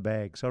what's in the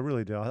bag. So I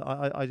really do.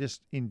 I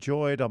just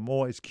enjoy it. I'm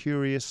always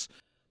curious.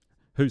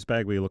 Whose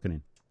bag were you looking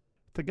in?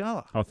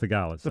 Thagala. Oh,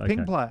 Thagala's. The okay.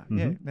 ping player,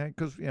 Mhm. yeah.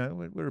 Because,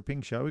 we're a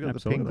ping show. We got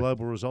Absolutely. the ping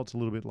global results a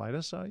little bit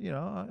later. So,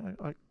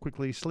 I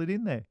quickly slid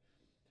in there.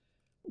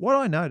 What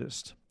I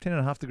noticed,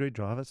 10.5-degree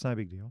drive, it's no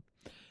big deal.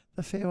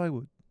 The fairway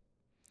wood.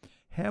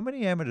 How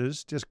many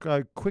amateurs just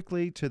go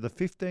quickly to the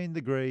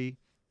 15-degree,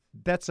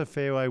 that's a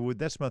fairway wood,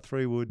 that's my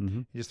 3-wood,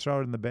 Mhm. you just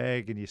throw it in the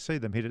bag and you see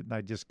them hit it and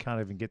they just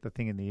can't even get the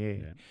thing in the air.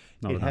 Yeah.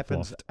 Not It enough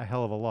happens loft. a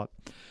hell of a lot.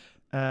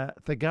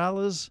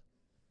 Thagala's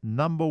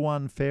number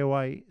one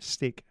fairway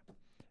stick,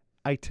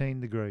 18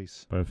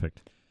 degrees.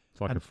 Perfect.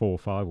 It's like And a 4 or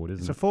 5 wood,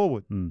 isn't It's it? a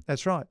 4-wood. Mm.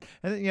 That's right.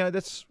 And,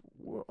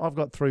 I've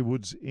got 3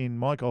 woods in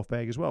my golf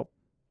bag as well.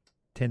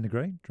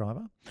 10-degree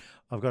driver.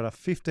 I've got a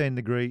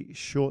 15-degree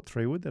short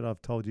 3-wood that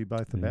I've told you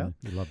both about.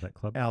 You love that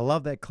club. And I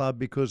love that club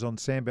because on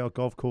sandbelt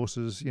golf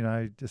courses,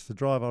 just the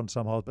drive on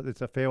some holes, but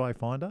it's a fairway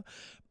finder.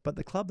 But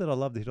the club that I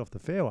love to hit off the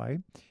fairway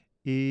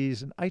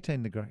is an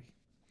 18-degree.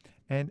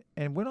 And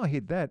when I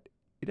hit that,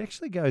 it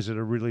actually goes at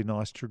a really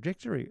nice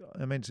trajectory.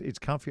 I mean, it's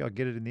comfy. I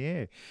get it in the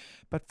air.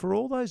 But for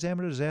all those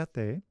amateurs out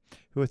there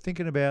who are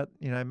thinking about,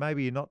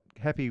 maybe you're not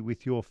happy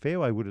with your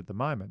fairway wood at the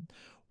moment,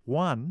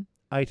 1,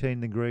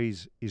 18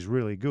 degrees is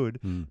really good.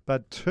 Mm.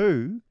 But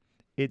 2,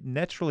 it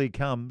naturally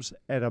comes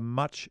at a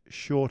much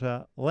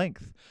shorter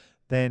length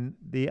than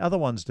the other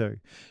ones do.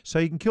 So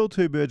you can kill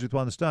 2 birds with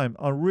 1 stone.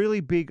 I'm really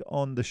big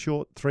on the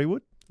short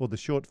 3-wood or the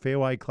short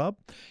fairway club.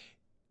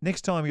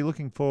 Next time you're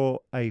looking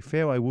for a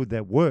fairway wood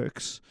that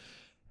works,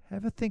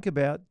 have a think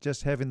about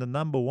just having the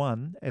number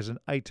 1 as an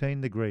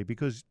 18-degree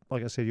because,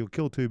 like I said, you'll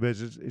kill 2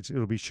 birds.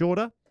 It'll be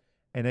shorter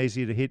and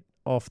easier to hit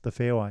off the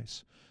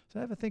fairways. So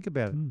have a think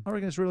about it. I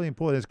reckon it's really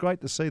important. It's great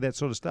to see that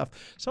sort of stuff.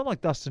 Someone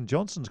like Dustin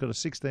Johnson's got a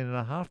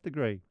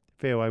 16.5-degree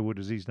fairway wood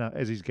as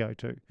his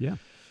go-to. Yeah.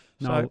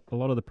 No, a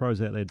lot of the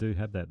pros out there do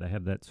have that. They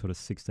have that sort of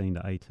 16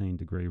 to 18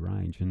 degree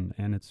range, and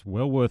it's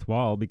well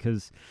worthwhile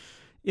because,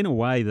 in a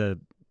way, the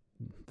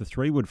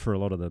 3-wood for a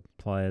lot of the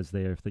players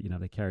there, if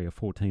they carry a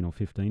 14 or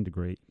 15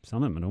 degree,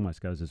 some of them it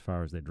almost goes as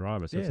far as their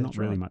driver. So it's not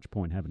really much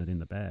point having it in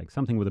the bag.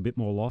 Something with a bit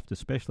more loft,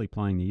 especially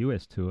playing the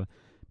US Tour,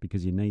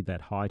 because you need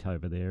that height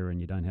over there and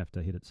you don't have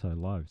to hit it so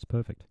low. It's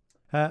perfect.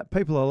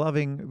 People are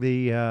loving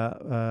the,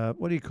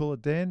 what do you call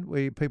it, Dan,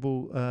 where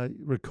people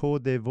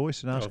record their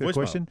voice and ask a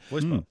question?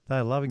 Voicemail.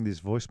 They're loving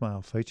this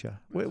voicemail feature.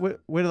 Where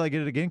do they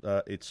get it again?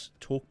 It's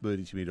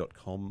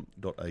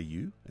talkbirdie2me.com.au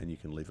and you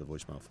can leave a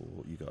voicemail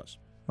for you guys.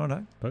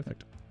 Righto.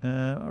 Perfect.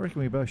 I reckon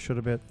we both shot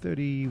about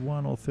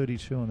 31 or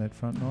 32 on that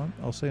front nine.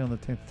 I'll see you on the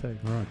 10th tee.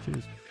 All right,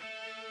 cheers.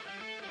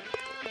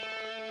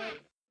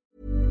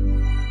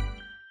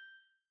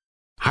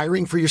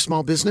 Hiring for your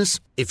small business?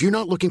 If you're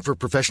not looking for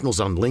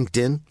professionals on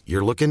LinkedIn,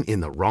 you're looking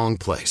in the wrong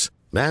place.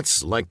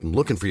 That's like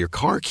looking for your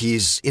car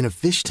keys in a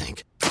fish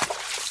tank.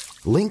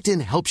 LinkedIn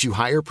helps you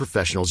hire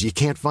professionals you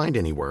can't find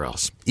anywhere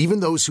else,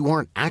 even those who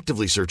aren't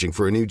actively searching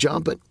for a new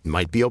job but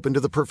might be open to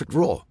the perfect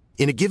role.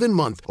 In a given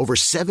month, over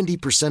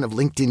 70% of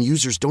LinkedIn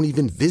users don't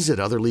even visit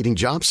other leading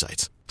job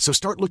sites. So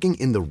start looking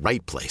in the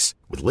right place.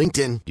 With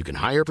LinkedIn, you can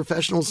hire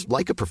professionals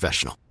like a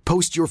professional.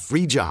 Post your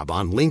free job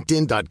on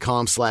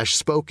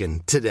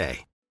linkedin.com/spoken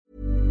today.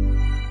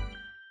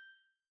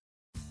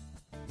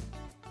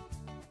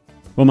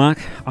 Well, Mark,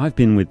 I've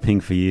been with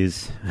Ping for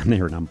years, and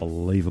they're an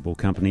unbelievable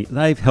company.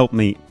 They've helped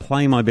me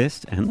play my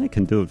best, and they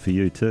can do it for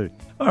you too.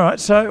 All right,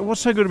 so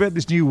what's so good about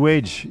this new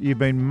wedge you've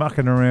been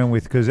mucking around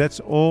with? Because that's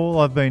all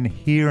I've been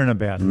hearing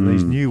about,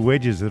 these new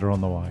wedges that are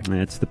on the way.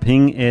 It's the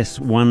Ping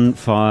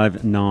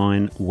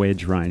S159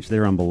 wedge range.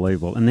 They're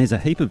unbelievable. And there's a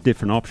heap of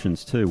different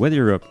options too. Whether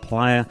you're a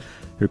player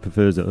who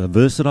prefers a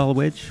versatile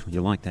wedge,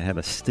 you like to have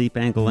a steep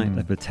angle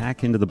of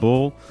attack into the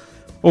ball,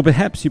 or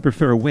perhaps you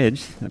prefer a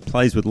wedge that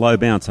plays with low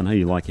bounce. I know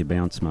you like your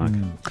bounce, Mark.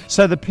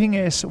 So the Ping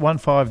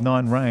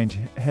S159 range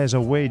has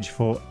a wedge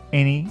for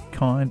any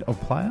kind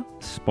of player?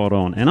 Spot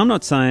on. And I'm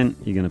not saying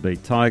you're going to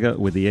beat Tiger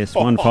with the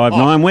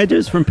S159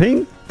 wedges from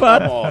Ping,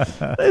 but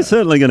they're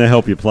certainly going to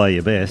help you play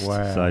your best.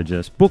 Wow. So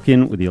just book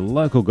in with your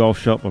local golf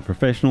shop or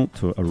professional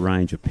to a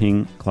range of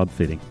Ping club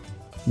fitting.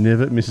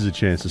 Never misses a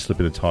chance to slip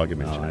in a Tiger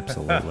mention. Oh,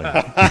 absolutely.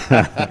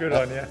 Good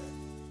on you.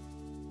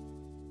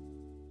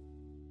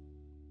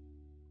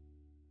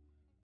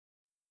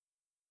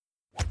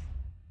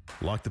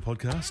 Like the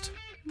podcast?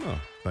 Oh,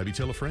 maybe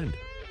tell a friend.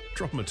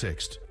 Drop them a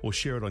text or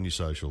share it on your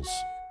socials.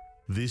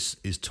 This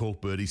is Talk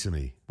Birdie to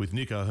Me with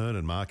Nick O'Hearn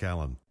and Mark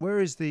Allen. Where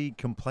is the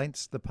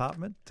complaints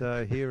department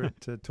here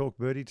at Talk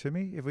Birdie to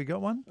Me? Have we got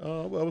one?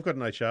 Oh, well, we've got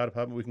an HR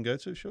department we can go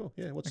to, sure.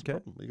 Yeah, what's the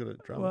problem? You got a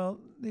drama? Well,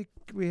 Nick,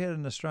 we had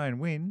an Australian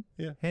win.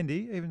 Yeah.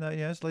 Hendy, even though,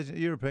 it's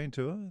European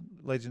tour,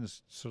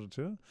 Legends sort of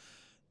tour.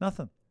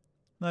 Nothing.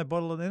 No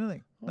bottle of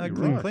anything. No you're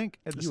clink right. clink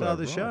at the You start are of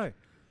the right. show.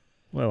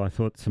 Well, I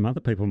thought some other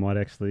people might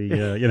actually,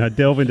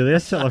 delve into their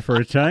cellar for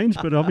a change,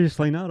 but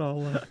obviously not.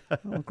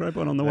 I'll grab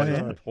one on the way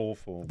That's out. poor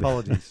form.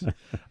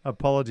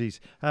 Apologies.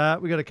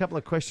 We got a couple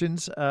of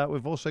questions.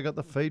 We've also got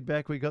the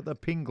feedback. We got the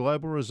Ping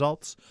Global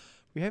results.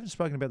 We haven't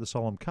spoken about the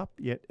Solemn Cup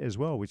yet as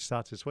well, which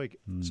starts this week.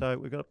 So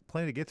we've got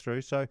plenty to get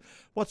through. So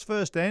what's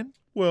first, Dan?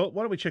 Well,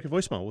 why don't we check a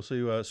voicemail? We'll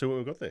see what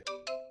we've got there.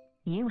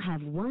 You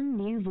have one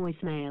new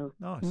voicemail.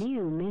 Nice.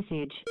 New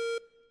message.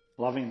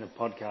 Loving the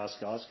podcast,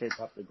 guys.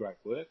 Keep up the great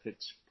work.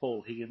 It's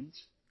Paul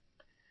Higgins.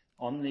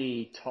 On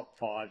the top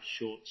 5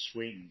 short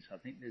swings, I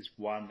think there's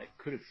one that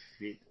could have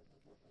fit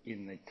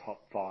in the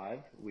top 5,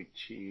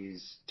 which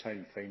is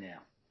Tony Finau.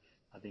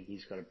 I think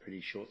he's got a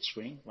pretty short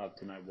swing. Love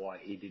to know why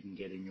he didn't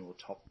get in your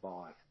top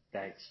 5.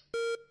 Thanks.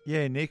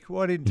 Yeah, Nick.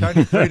 Why didn't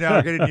Tony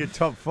Finau get in your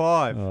top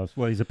 5? Oh,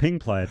 well, he's a ping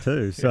player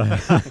too, so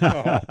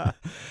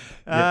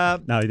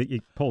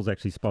Paul's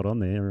actually spot on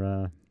there.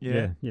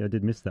 I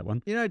did miss that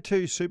one. You know,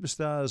 2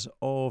 superstars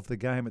of the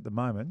game at the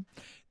moment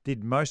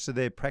did most of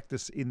their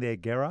practice in their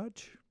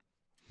garage.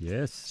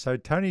 Yes, So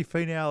Tony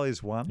Finau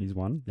is one. he's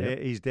one. Yep.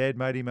 His dad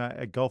made him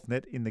a golf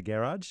net in the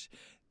garage.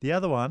 The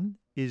other one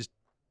is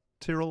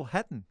Tyrrell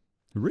Hatton.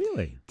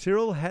 Really?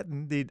 Tyrrell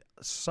Hatton did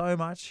so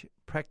much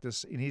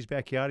practice in his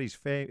backyard.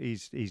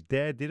 His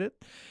dad did it.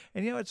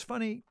 And, it's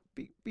funny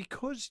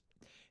because,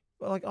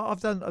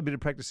 I've done a bit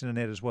of practice in a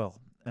net as well.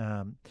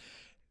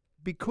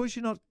 Because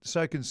you're not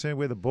so concerned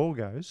where the ball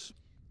goes,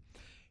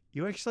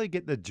 you actually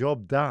get the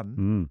job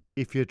done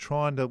if you're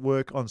trying to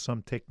work on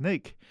some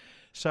technique.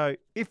 So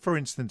if, for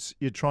instance,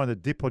 you're trying to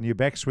dip on your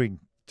backswing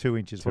 2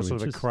 inches, what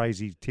sort of a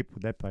crazy tip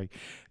would that be?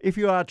 If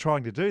you are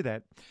trying to do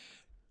that,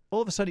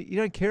 all of a sudden you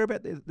don't care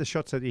about the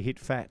shots that you hit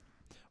fat.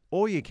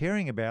 All you're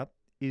caring about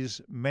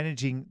is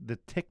managing the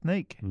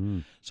technique.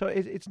 So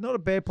it's not a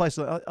bad place.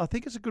 I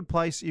think it's a good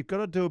place. You've got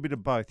to do a bit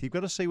of both. You've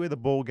got to see where the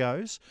ball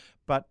goes,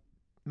 but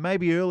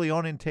maybe early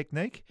on in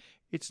technique,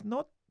 it's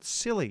not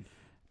silly.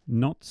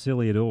 Not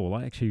silly at all.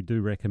 I actually do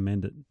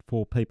recommend it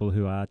for people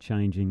who are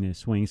changing their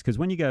swings, because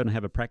when you go and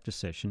have a practice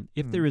session,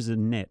 if there is a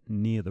net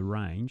near the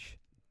range,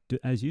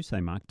 as you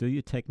say, Mark, do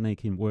your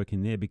technique and work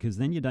in there, because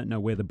then you don't know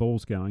where the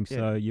ball's going.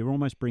 So you're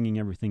almost bringing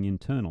everything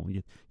internal.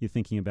 You're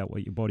thinking about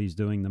what your body's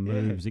doing, the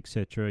moves,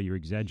 etc. You're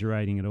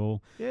exaggerating it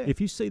all. Yeah.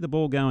 If you see the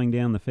ball going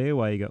down the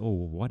fairway, you go, oh,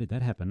 why did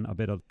that happen? I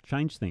better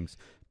change things.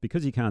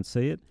 Because you can't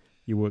see it,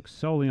 you work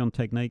solely on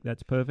technique.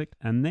 That's perfect.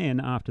 And then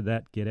after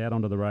that, get out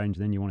onto the range.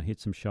 Then you want to hit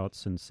some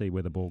shots and see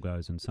where the ball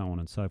goes and so on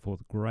and so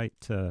forth. Great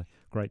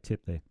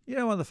tip there.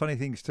 One of the funny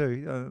things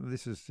too,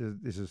 this is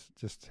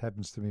just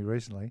happens to me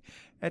recently.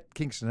 At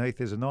Kingston Heath,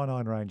 there's a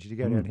 9-iron range. You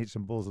go down and hit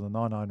some balls on the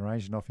 9-iron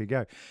range and off you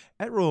go.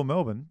 At Royal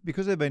Melbourne,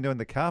 because they've been doing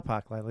the car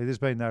park lately, there's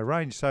been no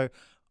range. So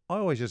I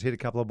always just hit a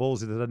couple of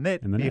balls into the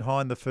net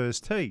behind the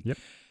first tee. Yep.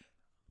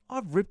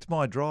 I've ripped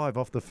my drive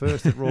off the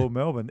first at Royal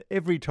Melbourne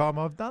every time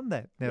I've done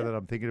that, now that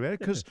I'm thinking about it,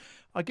 because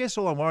I guess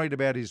all I'm worried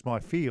about is my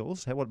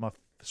feels, what my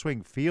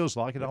swing feels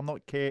like, and I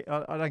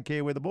don't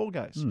care where the ball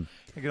goes.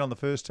 I get on the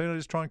first tee and I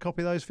just try and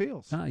copy those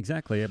feels.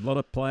 Exactly. A lot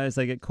of players,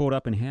 they get caught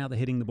up in how they're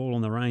hitting the ball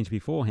on the range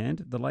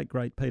beforehand. The late,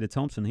 great Peter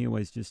Thompson, he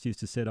always just used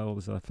to say I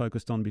was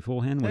focused on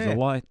beforehand, was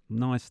a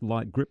nice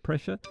light grip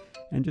pressure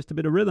and just a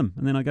bit of rhythm.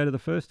 And then I go to the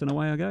first and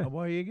away I go.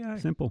 Away you go.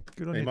 Simple.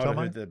 Good on You you, might have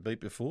Tomo. heard that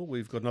beat before.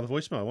 We've got another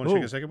voicemail. Want to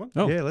check a second one?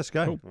 Oh. Yeah, let's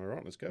go. Cool. All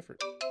right, let's go for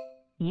it.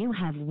 You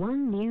have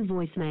one new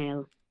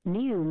voicemail.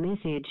 New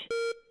message.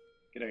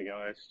 G'day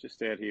guys,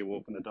 just out here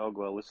walking the dog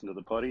while listening to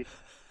the potty.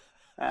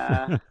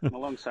 I'm a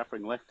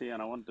long-suffering lefty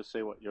and I wanted to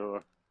see what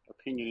your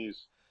opinion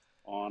is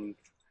on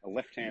a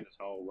left-hander's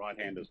hole,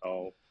 right-hander's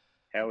hole.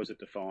 How is it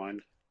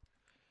defined?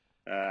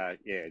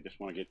 Just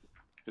want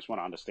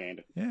to understand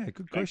it. Yeah,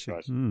 good Thanks,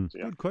 question. guys. See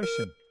ya. Good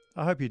question.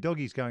 I hope your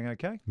doggy's going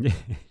okay. Yeah.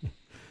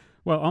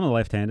 Well, I'm a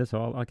left-hander,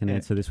 so I can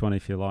answer this one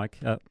if you like.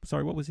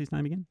 Sorry, what was his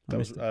name again? I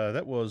missed it.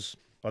 That was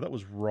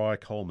Rye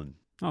Coleman.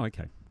 Oh,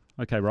 okay.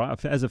 Okay,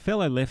 right. As a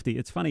fellow lefty,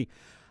 it's funny.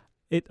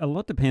 A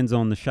lot depends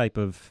on the shape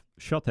of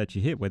shot that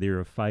you hit, whether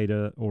you're a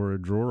fader or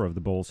a drawer of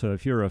the ball. So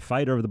if you're a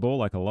fader of the ball,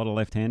 like a lot of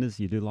left-handers,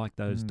 you do like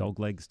those dog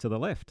legs to the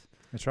left.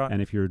 That's right.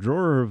 And if you're a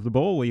drawer of the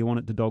ball, well, you want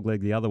it to dog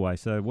leg the other way.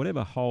 So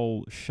whatever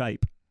hole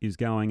shape is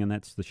going, and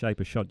that's the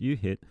shape of shot you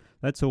hit,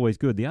 that's always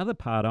good. The other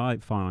part I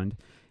find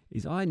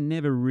is I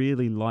never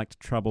really liked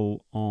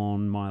trouble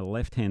on my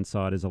left-hand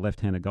side as a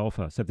left-handed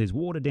golfer. So if there's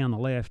water down the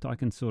left, I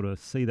can sort of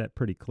see that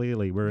pretty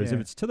clearly. Whereas if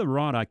it's to the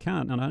right, I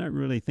can't, and I don't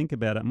really think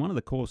about it. And one of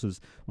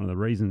the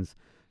reasons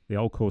the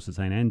old course at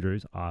St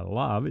Andrews I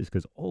love is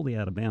because all the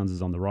out of bounds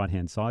is on the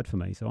right-hand side for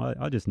me. So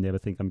I just never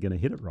think I'm going to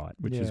hit it right,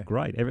 which is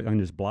great. I can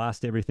just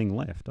blast everything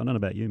left. I don't know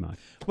about you, Mark.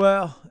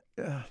 Well,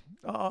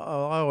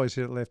 I always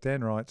hit it left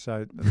and right,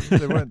 so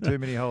there weren't too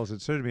many holes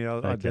that suited me.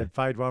 I'd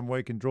fade one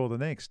week and draw the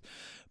next.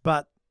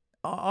 But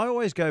I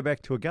always go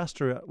back to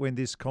Augusta when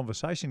this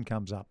conversation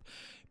comes up,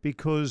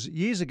 because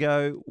years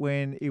ago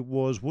when it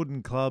was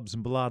wooden clubs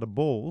and Bellata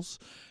balls,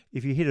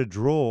 if you hit a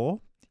draw,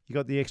 you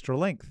got the extra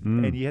length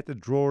and you had to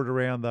draw it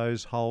around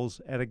those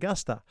holes at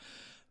Augusta.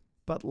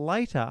 But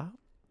later,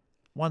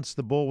 once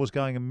the ball was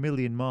going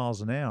 1,000,000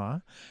 miles an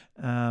hour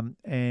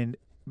and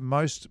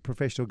most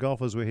professional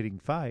golfers were hitting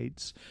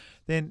fades,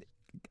 then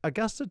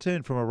Augusta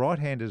turned from a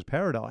right-hander's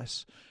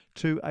paradise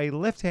to a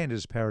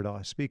left-hander's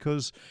paradise,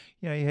 because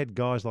you had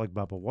guys like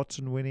Bubba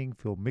Watson winning,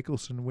 Phil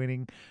Mickelson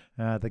winning,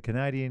 the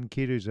Canadian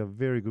kid who's a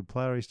very good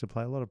player. I used to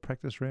play a lot of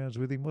practice rounds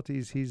with him. What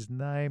is his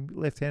name?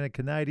 Left-handed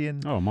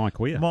Canadian. Oh, Mike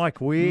Weir.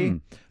 Mike Weir.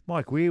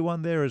 Mike Weir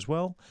won there as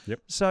well. Yep.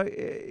 So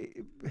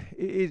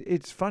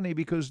it's funny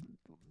because,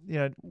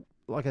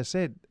 like I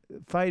said,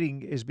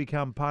 fading has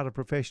become part of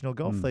professional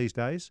golf these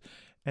days.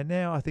 And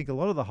now I think a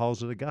lot of the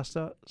holes at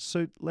Augusta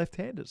suit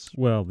left-handers.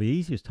 Well, the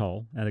easiest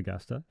hole at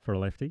Augusta for a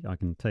lefty, I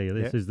can tell you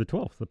this, is the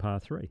 12th, the par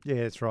 3.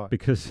 Yeah, that's right.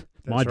 Because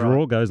my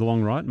draw goes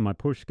along right and my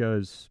push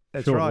goes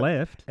short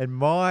left. And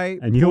my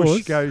push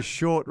yours goes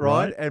short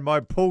right and my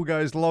pull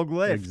goes long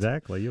left.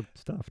 Exactly. You're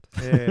stuffed.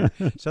 Yeah.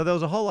 So there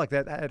was a hole like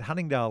that at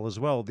Huntingdale as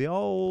well. The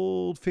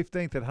old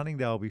 15th at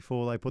Huntingdale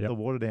before they put the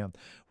water down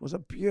was a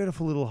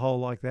beautiful little hole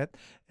like that.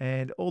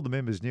 And all the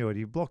members knew it.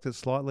 You blocked it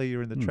slightly,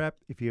 you're in the trap.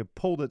 If you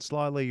pulled it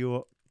slightly,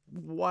 you're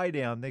way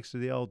down next to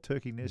the old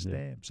turkey nest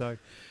dam. So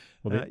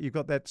you've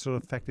got that sort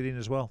of factored in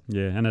as well.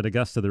 Yeah, and at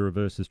Augusta, the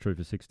reverse is true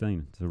for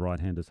 16. It's a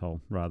right-hander's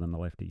hole rather than the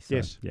lefty. So,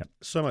 yes. Yeah.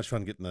 So much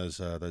fun getting those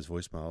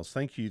voicemails.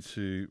 Thank you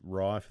to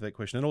Rye for that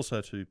question, and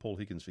also to Paul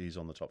Higgins for his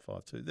on the top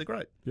 5 too. They're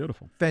great.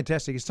 Beautiful.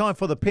 Fantastic. It's time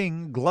for the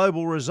Ping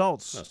Global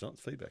Results. No, it's not.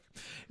 It's feedback.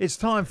 It's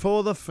time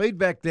for the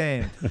feedback,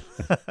 Dan.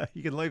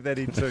 You can leave that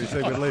in too. So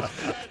you can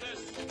leave.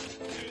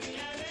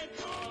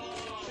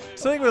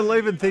 Seeing we're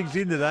leaving things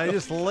in today,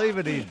 just leave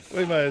it in.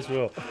 We may as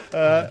well.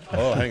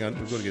 Hang on.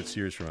 We've got to get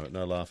serious for a moment.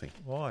 No laughing.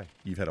 Why?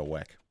 You've had a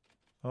whack.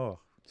 Oh.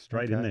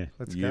 Straight in there.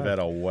 You've had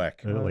a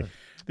whack. Early.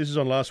 This is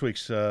on last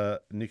week's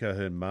Nick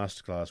O'Hearn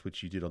masterclass,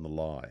 which you did on the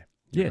lie.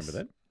 You Yes.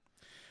 remember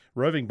that?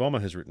 Roving Bomber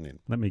has written in.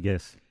 Let me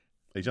guess.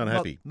 He's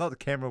unhappy. Not the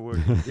camera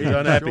working. He's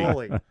unhappy.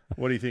 Surely.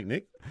 What do you think,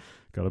 Nick?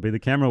 Got to be the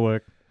camera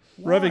work.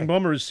 Roving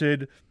Bomber has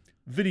said,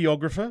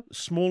 videographer,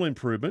 small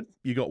improvement.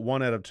 You got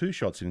 1 out of 2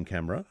 shots in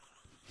camera.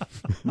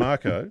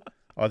 Marco,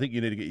 I think you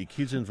need to get your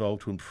kids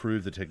involved to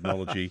improve the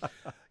technology.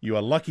 You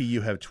are lucky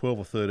you have 12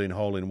 or 13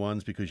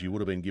 hole-in-ones because you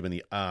would have been given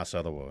the arse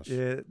otherwise.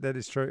 Yeah, that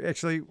is true.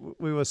 Actually,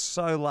 we were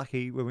so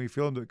lucky when we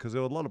filmed it because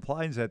there were a lot of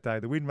planes that day.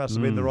 The wind must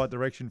have been the right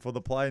direction for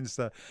the planes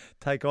to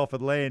take off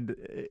and land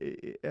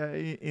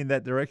in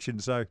that direction.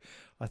 So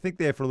I think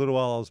there for a little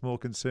while I was more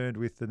concerned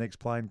with the next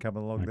plane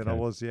coming along than I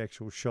was the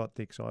actual shot,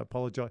 Nick. So I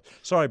apologise.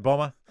 Sorry,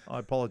 Bomber. I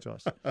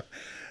apologise.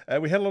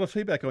 We had a lot of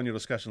feedback on your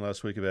discussion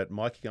last week about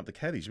miking up the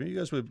caddies. I mean, you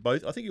guys were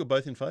both, I think you were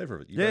both in favour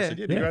of it. You guys said,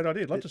 it'd be a great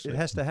idea. I'd love to see it. It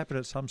has to happen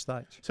at some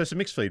stage. So some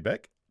mixed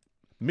feedback.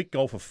 Mick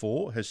Golfer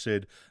 4 has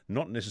said,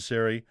 not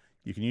necessary.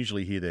 You can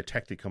usually hear their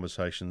tactic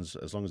conversations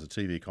as long as the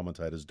TV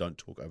commentators don't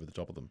talk over the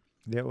top of them.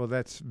 Yeah, well,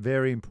 that's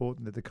very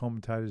important that the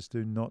commentators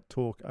do not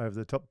talk over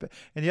the top.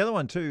 And the other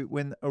one too,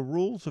 when a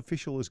rules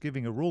official is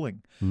giving a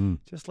ruling,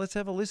 just let's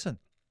have a listen.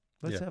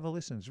 Let's have a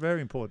listen. It's very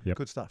important. Yep.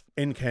 Good stuff.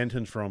 N.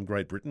 Canton from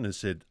Great Britain has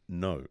said,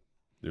 no.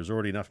 There's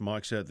already enough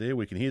mics out there.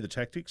 We can hear the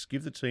tactics.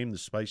 Give the team the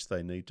space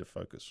they need to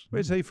focus.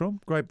 Where's he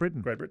from? Great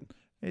Britain. Great Britain.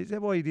 Is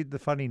that why you did the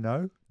funny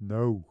no?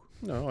 No.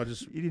 No, I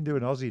just... You didn't do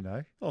an Aussie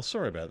no. Oh,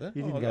 sorry about that.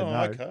 You didn't go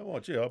no. Okay. Oh,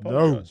 gee, I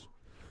apologise.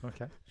 No.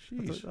 Okay.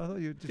 Jeez. I thought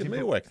you Give me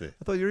a whack there.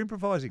 I thought you were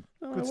improvising.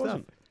 No, Good I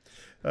stuff.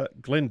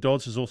 wasn't. Glenn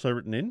Dodds has also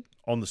written in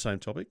on the same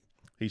topic.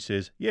 He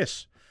says,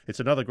 yes, it's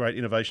another great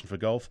innovation for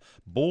golf.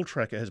 Ball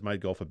Tracker has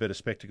made golf a better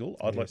spectacle.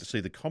 I'd like to see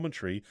the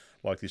commentary,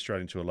 like the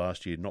Australian Tour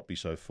last year, not be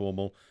so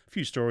formal. A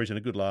few stories and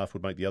a good laugh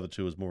would make the other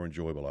tours more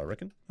enjoyable, I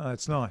reckon. Oh,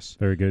 it's nice.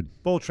 Very good.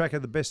 Ball Tracker,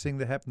 the best thing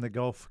that happened to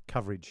golf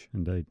coverage.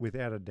 Indeed.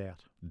 Without a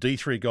doubt.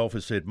 D3 Golf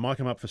has said, mic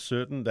 'em up for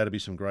certain. That'd be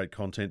some great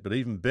content, but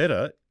even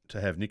better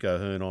to have Nick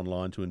O'Hearn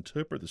online to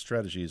interpret the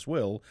strategy as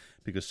well,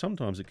 because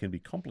sometimes it can be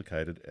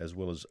complicated as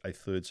well as a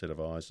third set of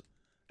eyes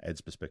adds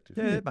perspective.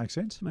 Yeah, that makes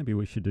sense. Maybe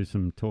we should do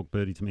some Talk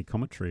Birdie to Me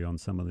commentary on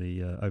some of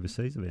the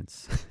overseas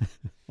events.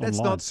 That's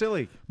not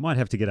silly. Might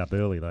have to get up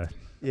early, though.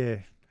 Yeah.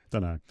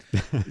 Don't know.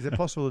 Is it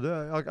possible to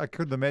do? I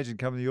couldn't imagine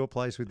coming to your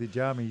place with your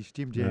jammies,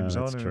 Jim Jams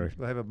on, true. and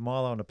we'll have a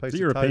Milo and a piece The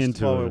of European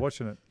toast while tour. we're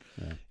watching it.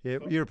 Yeah,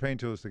 European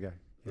tours to go.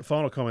 The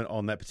final comment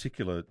on that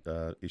particular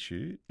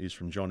issue is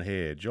from John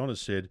Hare. John has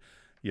said,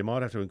 you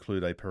might have to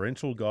include a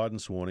parental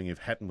guidance warning if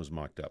Hatton was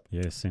mic'd up.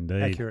 Yes,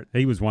 indeed. Accurate.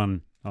 He was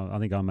one, I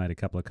think I made a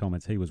couple of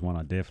comments. He was one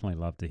I definitely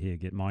love to hear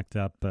get mic'd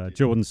up.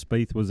 Jordan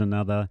Spieth was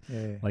another.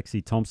 Yeah.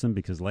 Lexi Thompson,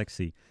 because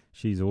Lexi,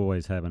 she's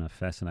always having a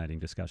fascinating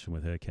discussion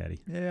with her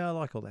caddy. Yeah, I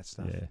like all that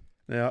stuff. Yeah.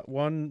 Now,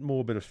 one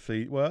more bit of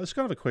feed. Well, it's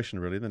kind of a question,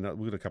 really. Then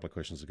we've got a couple of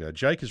questions to go.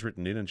 Jake has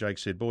written in, and Jake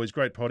said, boys,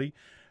 great potty.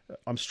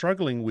 I'm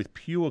struggling with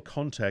pure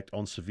contact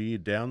on severe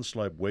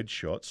downslope wedge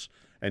shots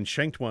and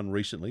shanked one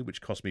recently,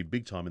 which cost me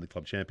big time in the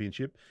club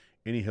championship.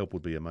 Any help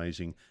would be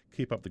amazing.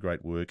 Keep up the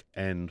great work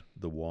and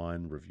the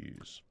wine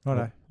reviews.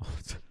 Righto.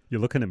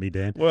 You're looking at me,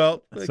 Dan.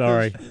 Well,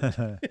 sorry.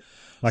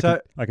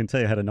 I can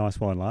tell you had a nice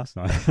wine last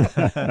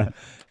night.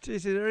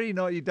 Geez, is there any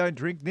night you don't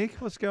drink, Nick?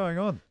 What's going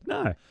on?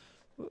 No.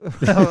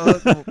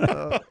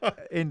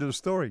 End of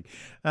story.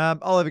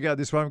 I'll have a go at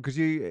this one because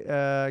you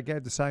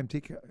gave the same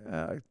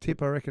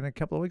tip, I reckon, a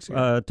couple of weeks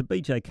ago. To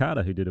BJ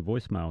Carter, who did a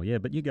voicemail, yeah,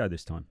 but you go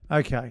this time.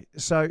 Okay,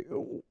 so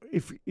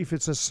if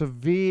it's a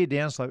severe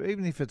downslope,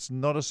 even if it's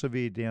not a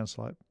severe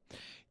downslope,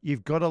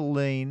 you've got to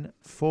lean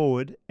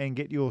forward and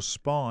get your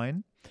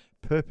spine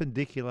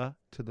perpendicular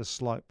to the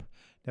slope.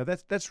 Now,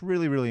 that's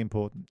really, really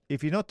important.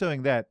 If you're not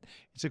doing that,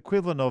 it's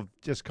equivalent of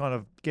just kind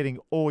of getting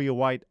all your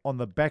weight on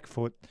the back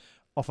foot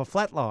off a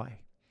flat lie.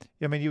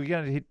 I mean, you're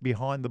going to hit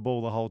behind the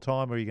ball the whole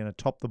time, or you're going to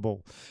top the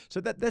ball. So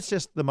that's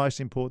just the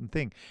most important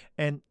thing.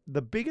 And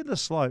the bigger the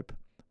slope,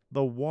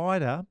 the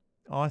wider,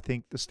 I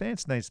think, the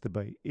stance needs to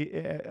be.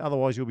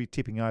 Otherwise, you'll be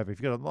tipping over. If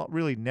you've got a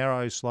really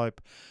narrow slope,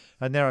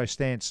 a narrow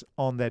stance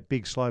on that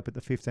big slope at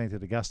the 15th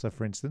at Augusta,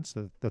 for instance,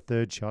 the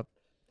third shot,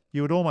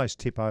 you would almost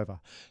tip over.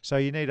 So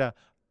you need to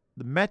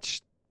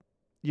match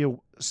your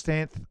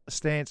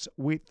stance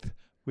width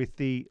with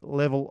the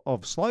level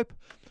of slope.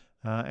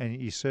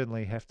 And you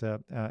certainly have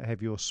to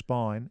have your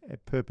spine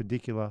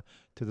perpendicular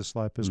to the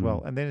slope as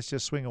well. And then it's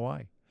just swing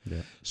away.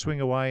 Yeah.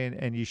 Swing away,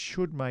 and you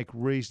should make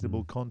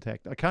reasonable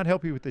contact. I can't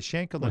help you with the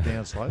shank on the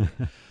downslope.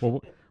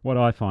 Well, what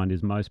I find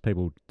is most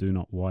people do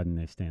not widen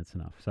their stance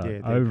enough.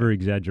 So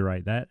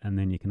over-exaggerate that, and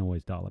then you can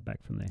always dial it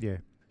back from there. Yeah.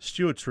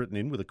 Stuart's written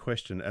in with a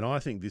question, and I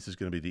think this is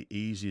going to be the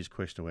easiest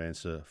question to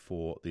answer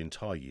for the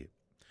entire year.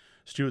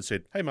 Stuart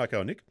said, "Hey, Marco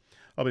and Nick,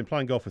 I've been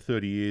playing golf for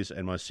 30 years,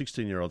 and my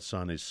 16-year-old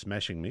son is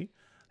smashing me.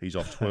 He's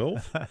off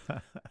 12.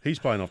 He's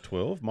playing off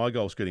 12. My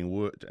golf's getting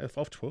worse.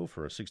 Off 12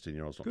 for a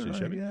 16-year-old's not too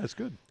shabby. Yeah, that's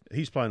good.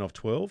 He's playing off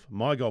 12.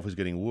 My golf is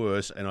getting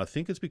worse, and I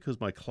think it's because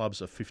my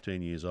clubs are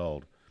 15 years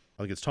old.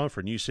 I think it's time for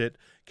a new set.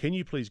 Can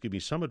you please give me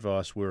some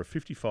advice where a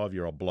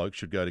 55-year-old bloke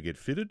should go to get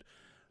fitted?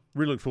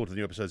 Really look forward to the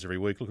new episodes every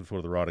week. Looking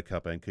forward to the Ryder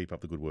Cup, and keep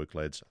up the good work,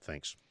 lads.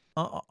 Thanks."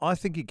 I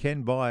think you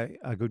can buy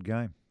a good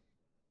game.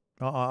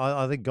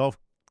 I think golf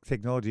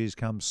technology has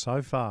come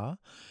so far.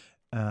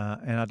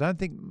 And I don't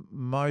think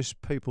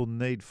most people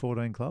need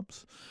 14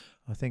 clubs.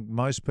 I think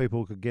most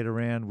people could get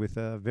around with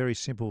a very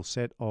simple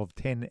set of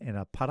 10 and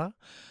a putter.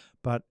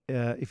 But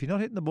if you're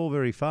not hitting the ball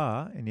very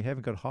far and you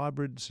haven't got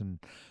hybrids and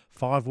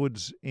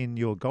 5-woods in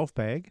your golf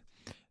bag,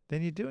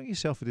 then you're doing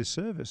yourself a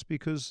disservice,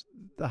 because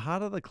the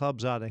harder the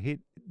clubs are to hit,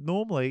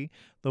 normally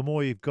the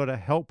more you've got to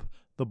help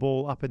the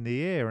ball up in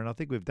the air. And I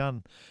think we've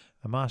done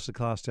a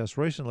masterclass just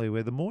recently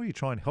where the more you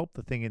try and help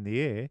the thing in the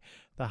air,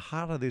 the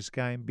harder this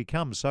game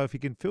becomes. So if you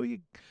can fill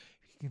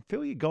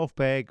your golf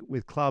bag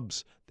with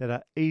clubs that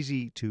are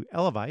easy to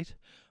elevate,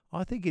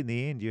 I think in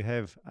the end you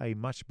have a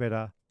much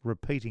better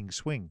repeating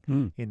swing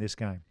in this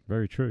game.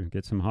 Very true.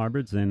 Get some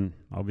hybrids, then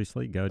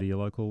obviously go to your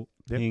local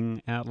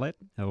Ping outlet,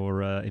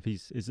 or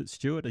is it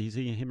Stuart? Is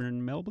he here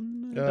in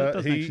Melbourne?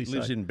 He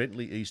lives in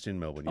Bentley East in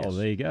Melbourne. Yes. Oh,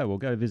 there you go. We'll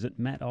go visit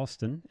Matt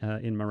Austin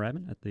in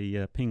Moorabbin at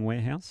the Ping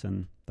warehouse,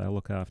 and they'll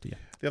look after you.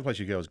 The other place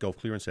you go is Golf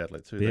Clearance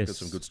Outlet too. Yes, They've got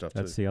some good stuff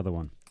that's the other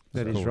one.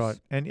 That is right,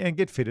 and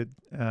get fitted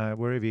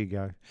wherever you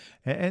go,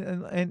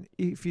 and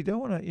if you don't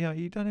want to,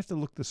 you don't have to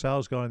look the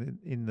sales guy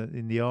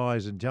in the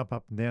eyes and jump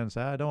up and down and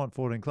say, "I don't want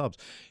 14 clubs."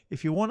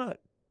 If you want a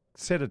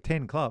set of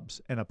 10 clubs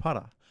and a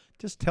putter,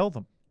 just tell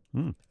them.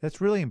 That's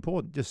really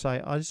important. Just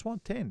say, "I just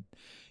want 10.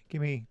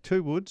 Give me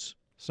 2 woods,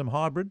 some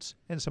hybrids,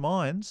 and some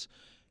irons."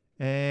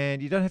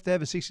 And you don't have to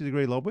have a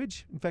 60-degree lob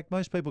wedge. In fact,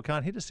 most people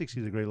can't hit a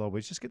 60-degree lob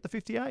wedge. Just get the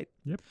 58.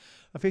 Yep.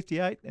 A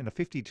 58 and a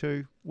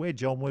 52,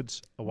 wedge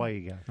onwards, away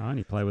you go. I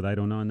only play with 8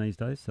 or 9 these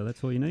days, so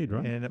that's all you need,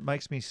 right? And it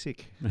makes me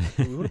sick.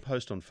 We want to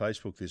post on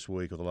Facebook this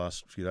week, or the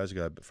last few days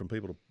ago, from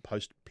people to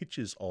post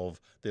pictures of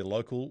their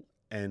local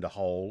and a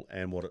hole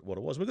and what it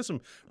was. We've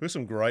got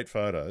some great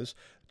photos.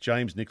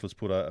 James Nicholas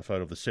put a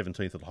photo of the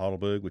 17th at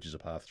Heidelberg, which is a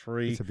par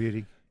 3. It's a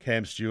beauty.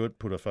 Cam Stewart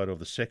put a photo of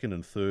the 2nd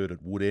and 3rd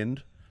at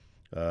Woodend.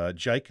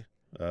 Jake,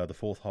 the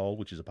 4th hole,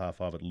 which is a par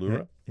 5 at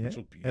Lura. Yeah. Which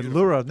looked beautiful. At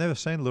Lura, I've never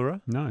seen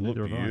Lura. No, it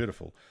neither looked have I.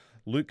 beautiful.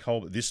 Luke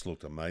Colbert, this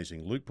looked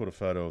amazing. Luke put a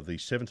photo of the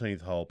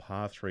 17th hole,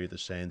 par 3 at the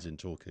Sands in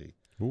Torquay.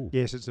 Ooh.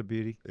 Yes, it's a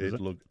beauty. It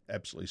looked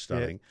absolutely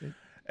stunning. Yeah.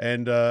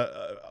 And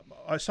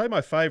I say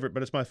my favourite,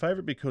 but it's my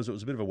favourite because it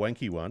was a bit of a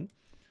wanky one.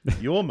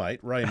 Your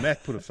mate, Ray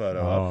Mack, put a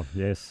photo up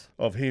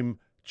of him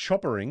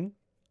choppering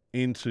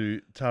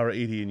into Tara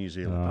Iti in New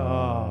Zealand.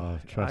 Are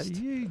trust.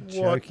 you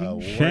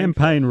joking?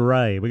 Champagne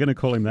Ray. We're going to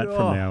call him that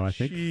from now, I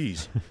think.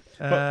 Jeez.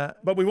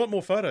 But we want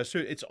more photos too.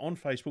 It's on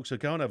Facebook, so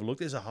go and have a look.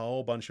 There's a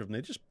whole bunch of them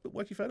there. Just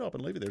whack your photo up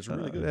and leave it there. It's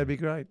really good. That'd be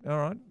great. All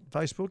right,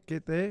 Facebook,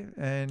 get there,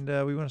 and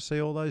we want to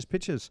see all those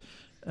pictures.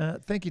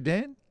 Thank you,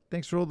 Dan.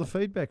 Thanks for all the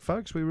feedback,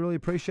 folks. We really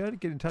appreciate it.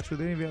 Get in touch with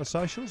any of our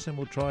socials, and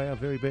we'll try our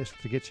very best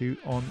to get you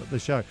on the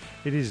show.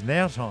 It is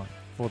now time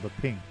for the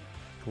Ping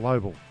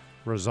Global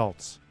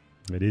Results.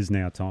 It is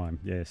now time,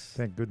 yes.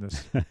 Thank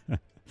goodness.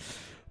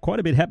 Quite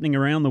a bit happening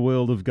around the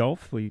world of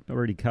golf. We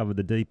already covered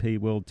the DP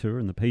World Tour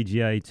and the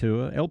PGA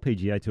Tour.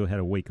 LPGA Tour had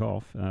a week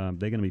off. They're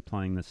going to be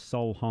playing the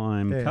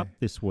Solheim Cup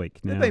this week.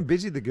 They've Now, been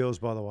busy, the girls,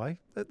 by the way.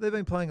 They've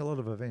been playing a lot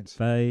of events.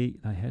 They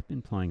have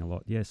been playing a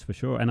lot, yes, for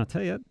sure. And I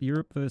tell you,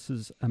 Europe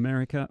versus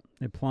America,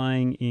 they're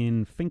playing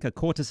in Finca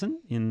Cortesen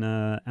in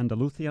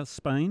Andalusia,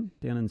 Spain,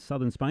 down in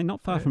southern Spain, not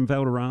far from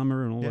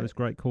Valderrama and all those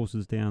great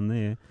courses down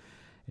there.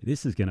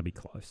 This is going to be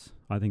close.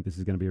 I think this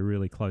is going to be a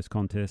really close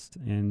contest.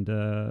 And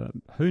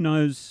who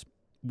knows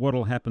what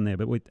will happen there.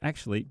 But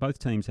both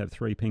teams have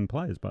 3 Ping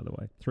players, by the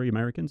way. 3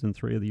 Americans and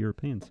 3 of the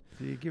Europeans.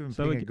 So you give them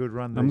Ping a good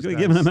run. I'm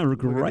giving them a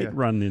great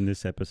run in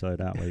this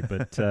episode, aren't we?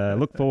 But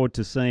look forward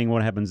to seeing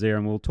what happens there.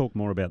 And we'll talk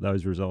more about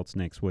those results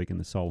next week in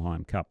the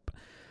Solheim Cup.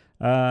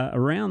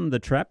 Around the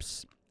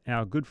traps,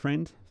 our good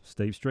friend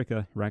Steve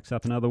Stricker racks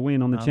up another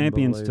win on the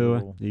Champions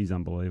Tour. He's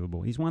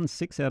unbelievable. He's won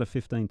 6 out of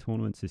 15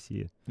 tournaments this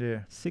year.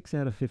 Yeah. 6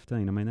 out of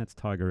 15. I mean, that's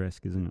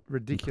Tiger-esque, isn't it?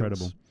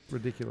 Ridiculous.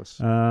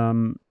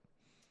 Incredible.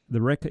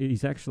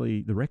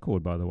 The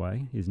record, by the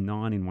way, is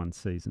 9 in one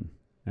season.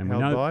 And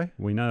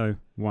we know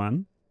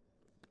one.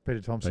 Peter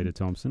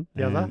Thompson.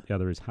 The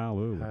other is Hale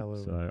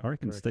Irwin. So I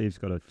reckon Steve's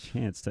got a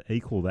chance to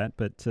equal that.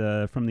 But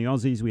from the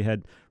Aussies, we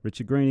had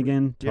Richard Green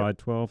again, tied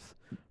 12th.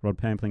 Rod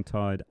Pampling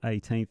tied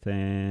 18th.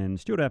 And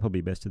Stuart Appleby,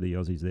 best of the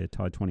Aussies there,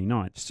 tied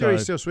 29th.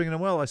 He's still swinging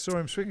them well. I saw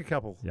him swing a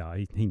couple. Yeah,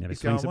 he never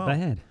swings it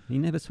bad. He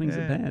never swings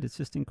it bad. It's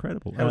just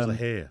incredible. How was the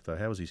hair, though?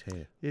 How was his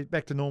hair? Yeah,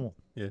 back to normal.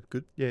 Yeah,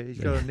 good. Yeah, he's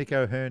got a Nick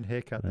O'Hearn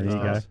haircut. There you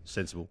go.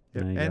 Sensible.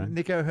 Yeah. And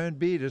Nick O'Hearn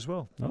beard as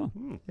well. Oh.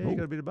 Yeah, he's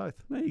got a bit of both.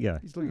 There you go.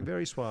 He's looking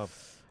very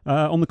suave.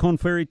 On the Corn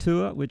Ferry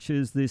Tour, which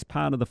is this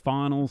part of the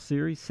final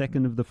series,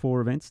 second of the 4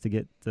 events to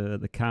get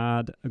the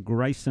card,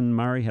 Grayson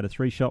Murray had a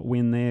 3-shot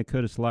win there.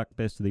 Curtis Luck,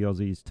 best of the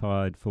Aussies,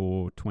 tied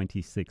for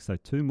 26. So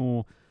 2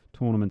 more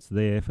tournaments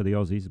there for the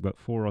Aussies. We've got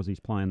 4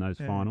 Aussies playing those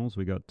finals.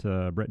 We got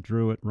Brett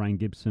Druitt, Rain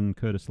Gibson,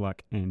 Curtis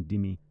Luck, and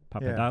Dimi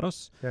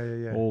Papadatos,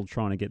 all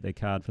trying to get their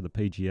card for the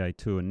PGA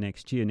Tour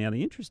next year. Now,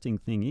 the interesting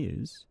thing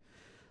is,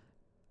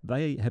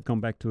 they have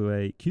gone back to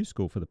a Q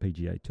school for the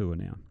PGA Tour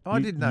now. I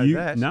didn't know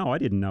that. No, I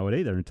didn't know it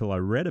either until I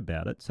read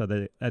about it.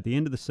 So at the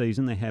end of the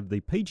season, they have the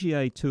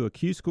PGA Tour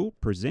Q school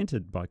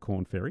presented by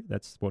Corn Ferry.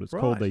 That's what it's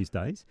called these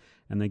days.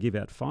 And they give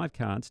out 5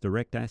 cards,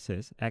 direct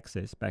access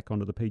back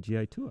onto the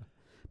PGA Tour.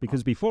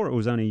 Because before it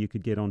was only you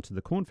could get onto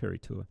the Corn Ferry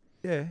Tour.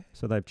 Yeah.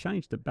 So they've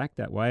changed it back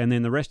that way. And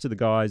then the rest of the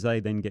guys, they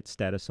then get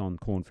status on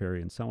Corn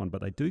Ferry and so on.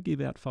 But they do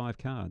give out 5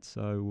 cards.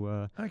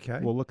 So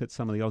we'll look at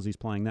some of the Aussies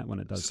playing that when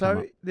it does come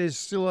up. So there's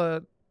still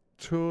a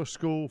tour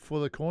school for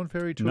the Corn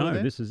Ferry Tour?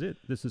 No, this is it.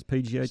 This is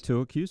PGA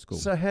Tour Q school.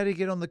 So how do you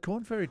get on the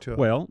Corn Ferry Tour?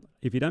 Well,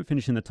 if you don't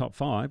finish in the top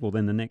 5, well,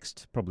 then the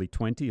next probably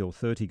 20 or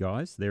 30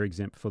 guys, they're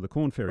exempt for the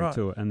Corn Ferry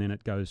Tour, and then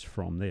it goes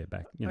from there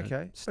back,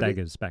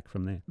 staggers back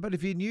from there. But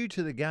if you're new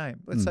to the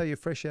game, let's say you're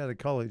fresh out of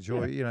college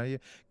or, you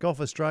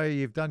Golf Australia,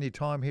 you've done your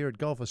time here at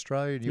Golf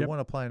Australia and you want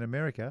to play in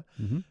America,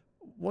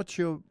 what's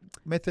your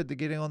method to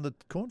getting on the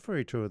Corn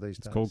Ferry Tour these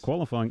days? It's called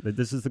qualifying.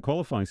 This is the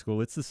qualifying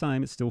school. It's the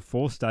same. It's still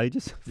 4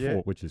 stages,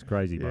 4, which is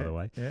crazy, by the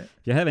way. Yeah.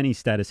 If you have any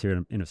status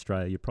here in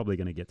Australia, you're probably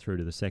going to get through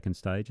to the 2nd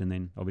stage and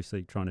then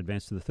obviously try and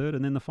advance to the 3rd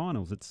and then the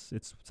finals. It's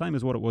same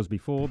as what it was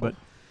before, but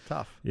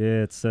tough.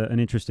 Yeah, it's an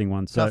interesting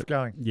one. Tough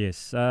going.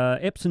 Yes.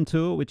 Epsom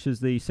Tour, which is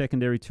the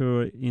secondary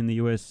tour in the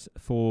US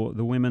for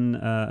the women.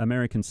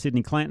 American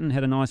Sydney Clanton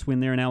had a nice win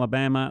there in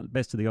Alabama.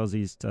 Best of the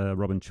Aussies,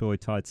 Robin Choi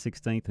tied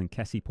 16th and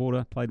Cassie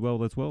Porter played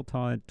well as well,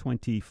 tied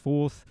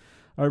 24th.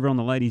 Over on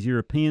the Ladies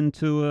European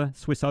Tour,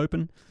 Swiss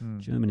Open,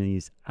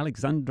 Germany's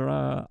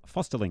Alexandra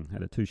Fosterling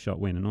had a 2-shot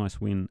win, a nice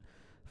win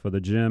for the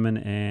German,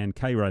 and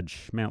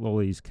K-Rudge, Mount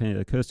Lawley's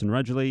Kirsten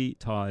Rudgley,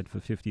 tied for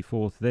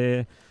 54th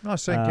there.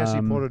 Nice seeing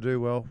Cassie Porter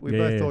do well. We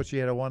both thought she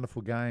had a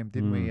wonderful game,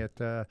 didn't we, at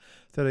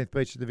 13th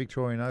Beach at the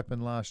Victorian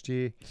Open last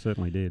year.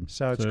 Certainly did.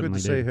 So it's good to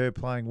see her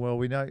playing well.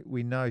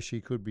 We know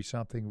she could be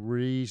something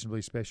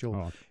reasonably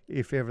special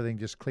if everything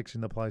just clicks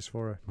into place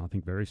for her. I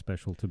think very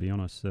special, to be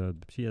honest.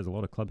 She has a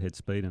lot of clubhead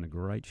speed and a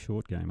great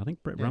short game. I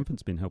think Brett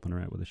Rumpin's been helping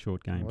her out with a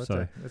short game.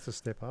 Well, that's a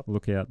step up.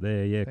 Look out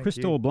there. Yeah,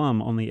 Christelle Blum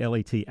on the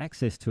LET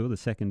Access Tour, the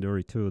secondary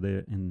tour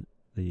there in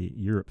the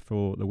Europe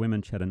for the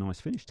women. She had a nice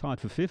finish, tied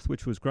for 5th,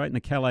 which was great. And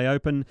the Calais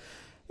Open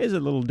is a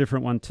little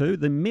different one too.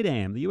 The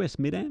Mid-Am, the US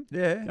Mid-Am.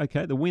 Yeah.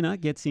 Okay, the winner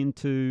gets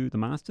into the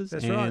Masters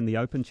the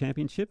Open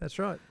Championship. That's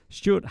right.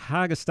 Stuart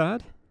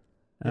Hagestad,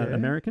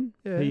 American.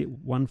 Yeah. He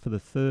won for the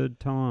 3rd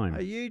time.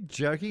 Are you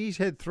joking? He's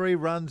had 3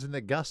 runs in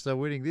Augusta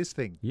winning this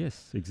thing.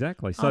 Yes,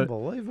 exactly. So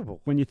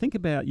unbelievable. When you think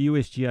about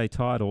USGA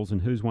titles and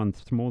who's won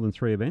more than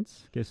 3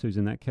 events, guess who's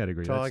in that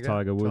category? That's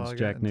Tiger Woods,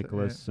 Jack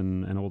Nicklaus,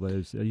 and all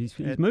those. He's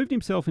moved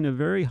himself in a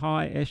very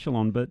high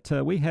echelon, but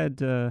we had...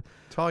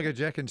 Tiger,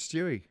 Jack and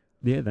Stewie.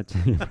 Yeah, that's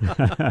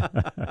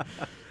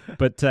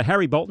But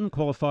Harry Bolton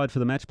qualified for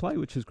the match play,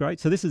 which was great.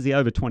 So this is the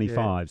over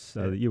 25s.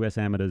 So the US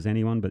amateurs,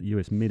 anyone, but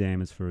US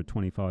mid-am is for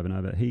 25 and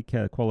over. He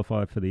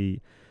qualified for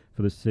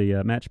this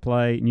match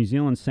play. New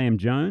Zealand Sam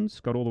Jones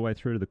got all the way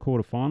through to the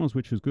quarterfinals,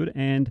 which was good.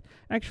 And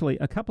actually,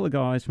 a couple of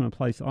guys from a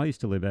place I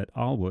used to live at,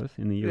 Isleworth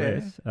in the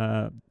US,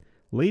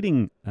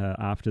 leading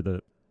after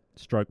the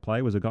stroke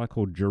play was a guy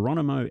called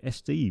Geronimo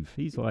Esteve.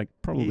 He's like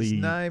probably... His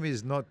name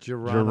is not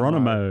Geronimo.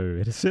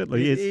 Geronimo. It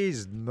certainly is. It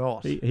is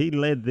not. He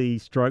led the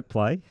stroke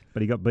play,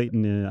 but he got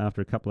beaten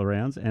after a couple of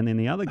rounds. And then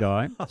the other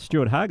guy,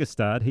 Stuart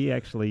Hagestad, he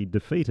actually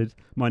defeated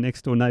my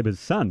next-door neighbour's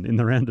son in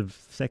the round of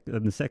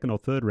in the second or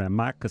third round,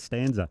 Mark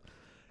Costanza.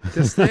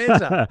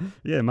 Costanza.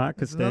 Yeah, Mark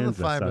Costanza.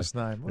 Another famous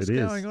name. What's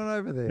going on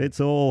over there? It's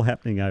all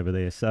happening over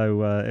there.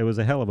 So it was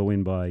a hell of a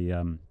win by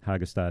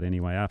Hagestad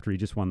anyway, after he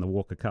just won the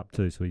Walker Cup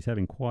too. So he's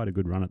having quite a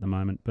good run at the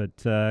moment.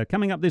 But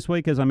coming up this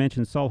week, as I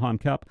mentioned, Solheim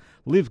Cup,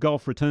 Live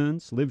Golf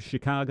returns, Live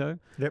Chicago.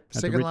 Yep,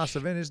 second last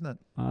event, isn't it?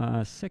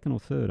 Second or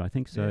third, I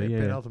think so, yeah.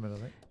 Penultimate, I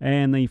think.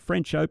 And the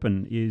French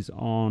Open is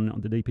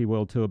on the DP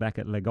World Tour back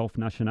at Le Golf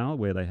National,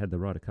 where they had the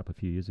Ryder Cup a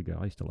few years ago.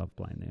 I used to love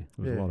playing there.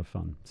 It was a lot of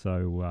fun.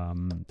 So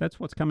that's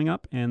what's coming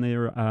up. And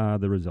there are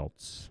the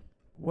results.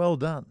 Well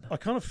done. I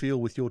kind of feel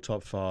with your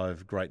top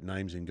 5 great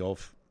names in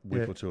golf a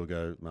week or two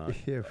ago, Mark.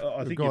 Yeah,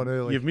 I think gone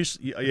early. You've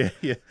missed.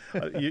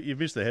 You've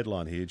missed the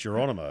headline here,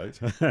 Geronimo.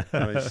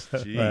 Geez.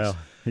 Well,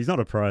 he's not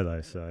a pro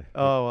though, so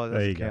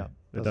there you go.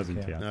 It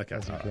doesn't count. Okay,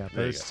 doesn't right, count.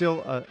 But it's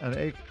still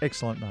an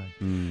excellent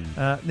name.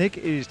 Nick,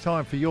 it is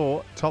time for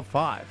your top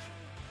 5.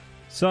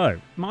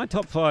 So, my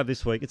top 5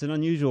 this week, it's an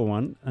unusual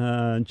one.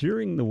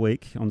 During the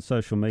week on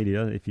social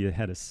media, if you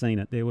had seen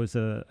it, there was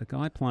a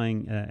guy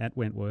playing at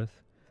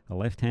Wentworth, a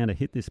left-hander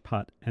hit this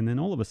putt, and then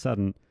all of a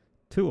sudden,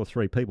 2 or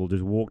 3 people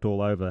just walked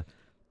all over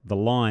the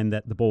line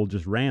that the ball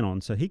just ran on,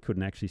 so he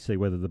couldn't actually see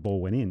whether the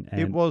ball went in. And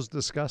it was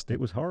disgusting. It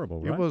was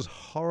horrible, right? It was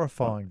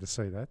horrifying to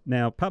see that.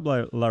 Now,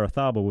 Pablo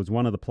Larrazabal was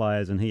one of the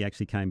players, and he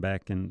actually came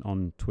back and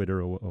on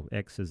Twitter, or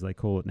X as they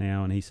call it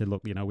now, and he said,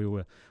 look, we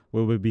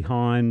were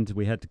behind,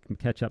 we had to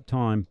catch up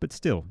time, but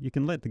still, you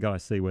can let the guy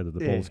see whether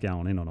the ball's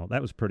going in or not.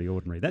 That was pretty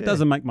ordinary. That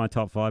doesn't make my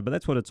top 5, but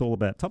that's what it's all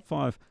about. Top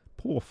 5,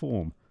 poor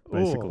form,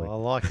 basically. Oh, I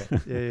like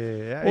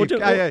it.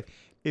 Yeah.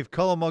 If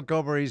Colin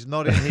Montgomery's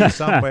not in here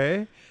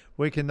somewhere...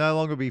 We can no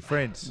longer be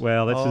friends.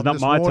 Well, this is not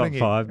my top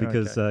 5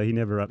 because he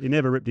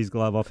never ripped his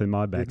glove off in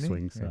my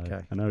backswing.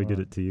 So I know he did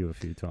it to you a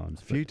few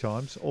times. A few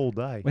times, all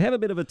day. We have a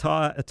bit of a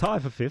tie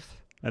for 5th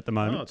at the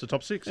moment. Oh, it's a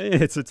top 6. Yeah,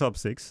 it's a top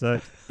 6. So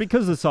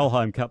because the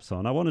Solheim Cup's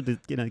on, I wanted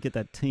to get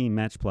that team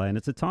match play, and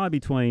it's a tie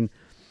between.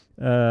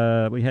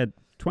 We had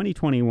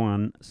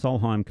 2021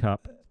 Solheim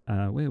Cup.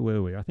 Where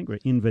were we? I think we're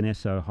in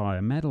Inverness,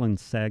 Ohio. Madeline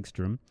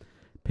Sagstrom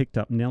picked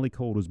up Nellie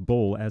Calder's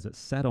ball as it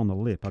sat on the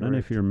lip. Correct. I don't know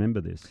if you remember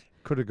this.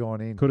 Could have gone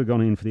in. Could have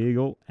gone in for the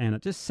eagle, and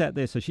it just sat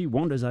there. So she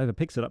wanders over,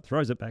 picks it up,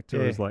 throws it back to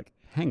her. It's like,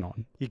 hang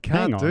on. You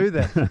can't do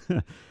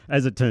that.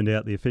 As it turned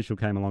out, the official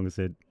came along and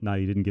said, no,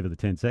 you didn't give her the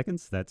 10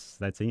 seconds. That's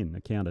in.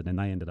 It counted, and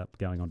they ended up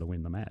going on to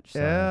win the match. So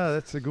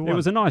that's a good one. It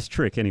was a nice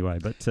trick anyway.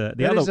 But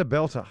the other is a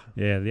belter.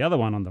 Yeah, the other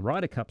one on the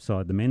Ryder Cup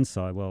side, the men's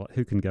side, well,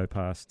 who can go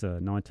past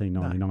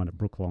 1999 at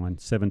Brookline,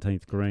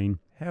 17th green?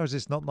 How is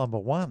this not number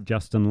 1?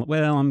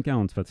 I'm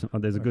going for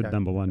there's a good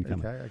number 1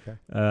 coming.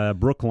 Okay.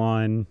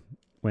 Brookline,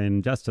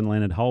 when Justin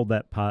Leonard hold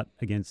that putt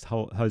against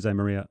Jose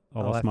Maria, I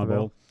lost my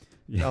ball.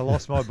 I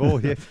lost my ball,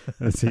 yeah.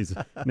 That's his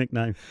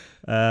nickname.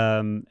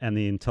 And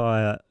the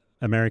entire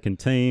American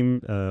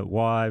team,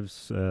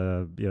 wives,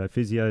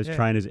 physios,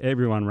 trainers,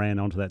 everyone ran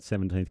onto that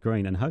 17th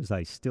green, and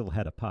Jose still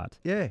had a putt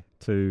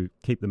to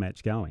keep the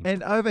match going.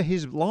 And over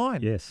his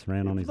line. Yes,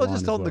 ran on his line. Not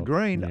just on the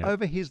green,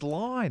 over his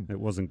line. It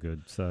wasn't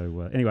good.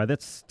 So, anyway,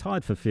 that's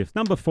tied for 5th.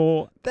 Number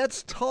 4.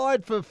 That's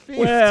tied for 5th.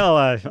 Well,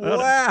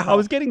 wow. I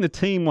was getting the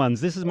team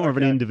ones. This is more of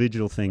an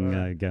individual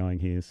thing going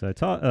here. So,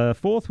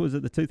 4th was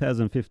at the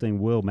 2015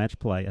 World Match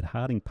Play at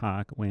Harding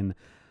Park when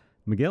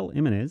Miguel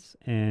Jimenez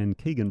and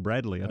Keegan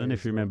Bradley, I don't know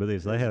if you remember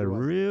this, they had a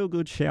real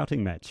good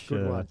shouting match,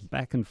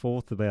 back and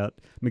forth about...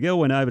 Miguel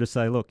went over to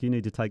say, look, you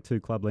need to take 2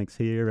 club lengths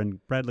here,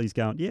 and Bradley's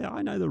going, yeah,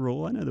 I know the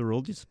rule,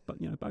 just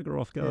bugger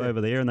off, go over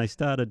there, and they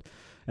started...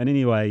 And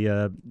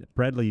anyway,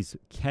 Bradley's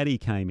caddy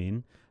came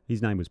in,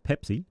 his name was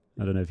Pepsi.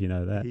 I don't know if you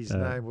know that. His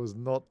name was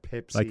not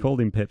Pepsi. They called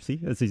him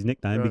Pepsi. That's his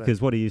nickname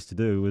because what he used to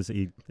do was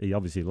he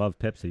obviously loved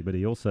Pepsi, but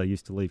he also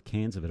used to leave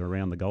cans of it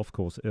around the golf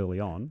course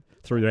early on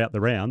throughout the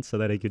round so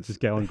that he could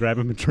just go and grab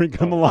them and drink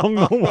them along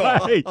the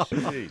way.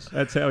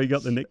 That's how he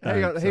got the nickname.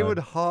 Hang on, he would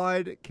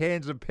hide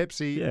cans of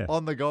Pepsi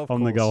on the golf course.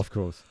 On the golf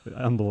course.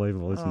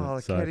 Unbelievable, isn't it? Oh,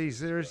 caddies,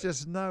 there is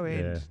just no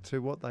end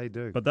to what they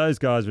do. But those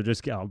guys were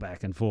just going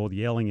back and forth,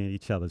 yelling at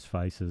each other's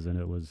faces, and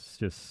it was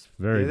just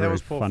very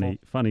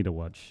funny to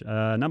watch.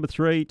 Number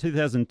 3,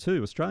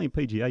 2002 Australian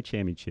PGA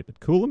Championship at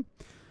Coolum.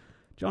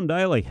 John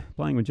Daly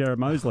playing with Jared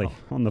Mosley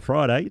on the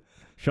Friday.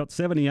 Shot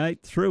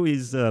 78, threw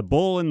his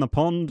ball in the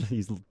pond,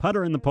 his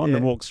putter in the pond,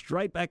 and walked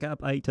straight back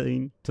up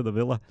 18 to the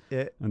villa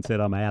and said,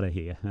 I'm out of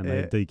here. And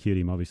they DQ'd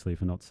him, obviously,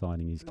 for not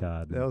signing his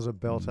card. That was a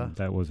belter.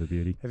 That was a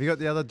beauty. Have you got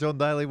the other John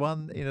Daly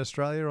one in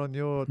Australia on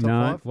your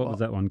top 5? What was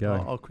that one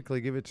going? I'll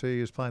quickly give it to you.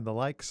 He was playing the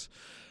Lakes,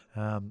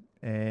 and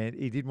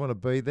he didn't want to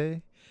be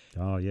there.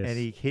 Oh, yes. And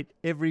he hit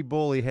every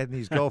ball he had in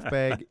his golf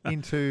bag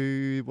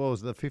into, what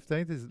was it, the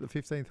 15th? Is it the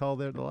 15th hole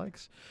there at the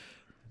Lakes?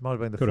 Might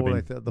have been the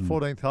 14th. The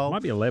 14th hole.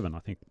 Might be 11, I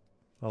think.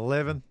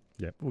 11.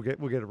 Yep. We'll get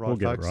it right,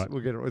 folks.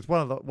 We'll get it right. It's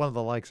one of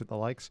the lakes at the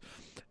Lakes.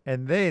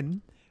 And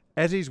then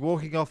as he's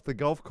walking off the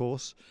golf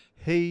course,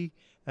 he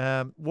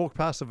walked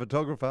past the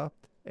photographer,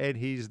 and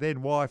his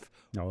then wife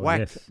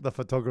whacked the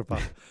photographer.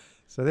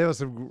 So there was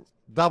some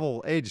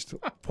double-edged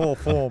poor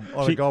form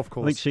on a golf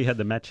course. I think she had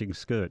the matching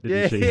skirt,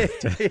 didn't she,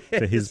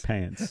 to his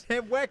pants.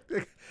 And whacked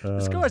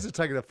this guy's just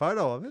taking a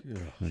photo of it.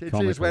 Yeah. She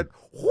just went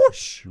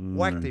whoosh,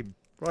 whacked him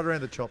right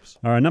around the chops.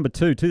 All right, number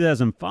 2,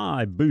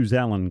 2005 Booz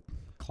Allen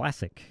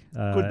Classic.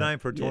 Good name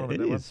for a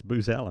tournament. It is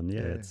Booz Allen.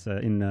 Yeah, it's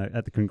in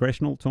at the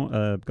Congressional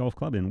Golf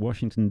Club in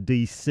Washington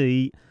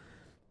D.C.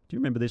 Do you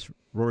remember this?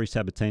 Rory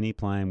Sabatini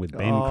playing with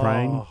Ben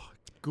Crane.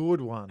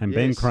 Good one. And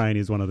Ben Crane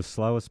is one of the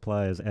slowest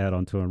players out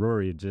on tour. And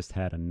Rory had just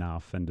had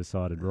enough and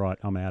decided, right,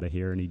 I'm out of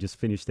here. And he just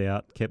finished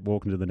out, kept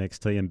walking to the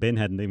next tee. And Ben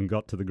hadn't even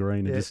got to the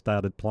green and just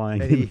started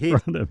playing in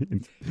front of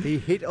him. He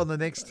hit on the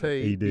next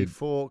tee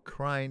before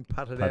Crane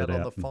putted out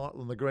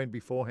on the green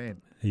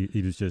beforehand.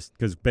 He was just,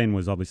 because Ben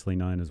was obviously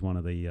known as one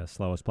of the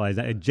slowest players.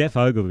 Jeff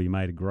Ogilvy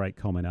made a great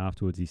comment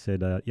afterwards. He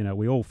said,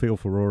 we all feel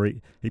for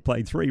Rory. He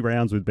played 3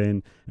 rounds with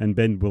Ben, and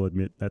Ben will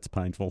admit that's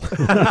painful.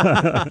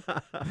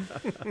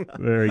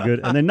 Very good.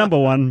 And then number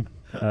 1,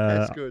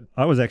 that's good.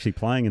 I was actually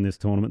playing in this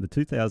tournament, the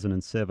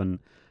 2007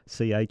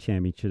 CA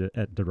Championship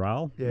at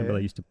Doral. Yeah. Remember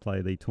they used to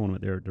play the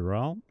tournament there at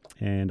Doral?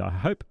 And I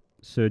hope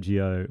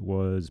Sergio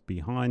was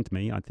behind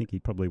me. I think he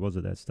probably was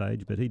at that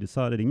stage, but he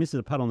decided he misses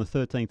a putt on the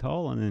 13th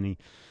hole, and then he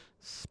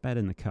spat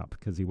in the cup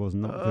because he was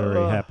not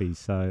very happy.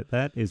 So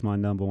that is my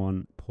number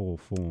 1 poor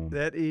form.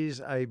 That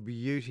is a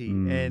beauty,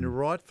 and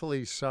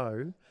rightfully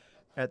so,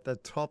 at the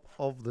top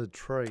of the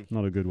tree.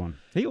 Not a good one.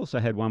 He also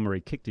had one where he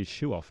kicked his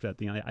shoe off at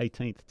the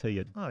 18th tee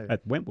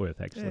at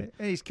Wentworth, actually. Yeah.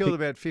 And he's killed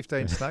about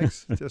 15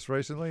 snakes just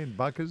recently, and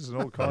bunkers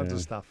and all kinds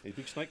of stuff. He's a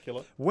big snake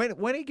killer.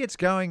 When he gets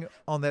going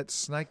on that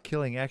snake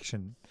killing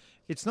action,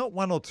 it's not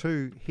 1 or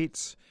 2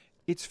 hits,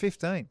 it's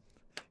 15.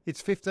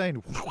 It's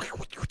 15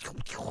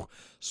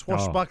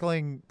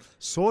 swashbuckling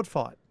sword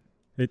fight.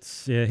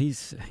 It's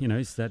he's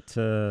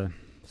that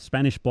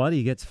Spanish blood.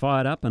 He gets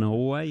fired up and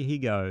away he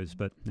goes.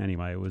 But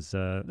anyway, it was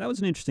that was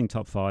an interesting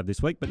top 5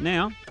 this week. But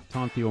now,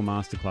 time for your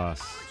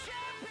masterclass.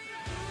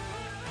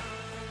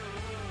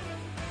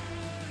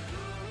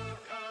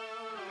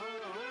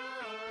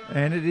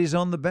 And it is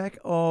on the back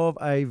of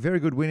a very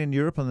good win in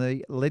Europe on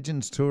the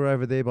Legends Tour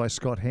over there by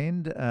Scott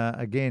Hend.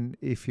 Again,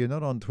 if you're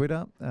not on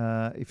Twitter,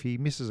 if he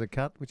misses a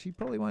cut, which he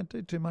probably won't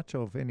do too much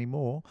of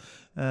anymore,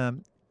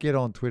 get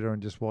on Twitter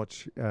and just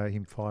watch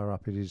him fire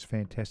up. It is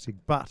fantastic.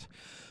 But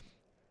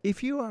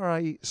if you are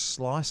a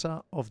slicer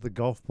of the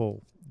golf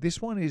ball,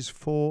 this one is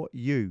for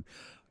you,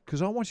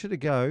 because I want you to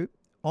go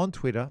on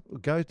Twitter,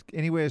 go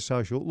anywhere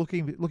social, look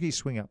his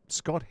swing up,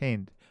 Scott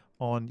Hend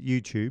on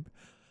YouTube,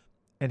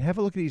 and have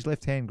a look at his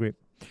left-hand grip.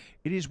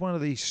 It is one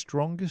of the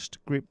strongest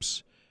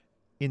grips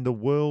in the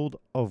world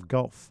of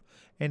golf.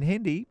 And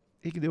Hendy,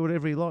 he can do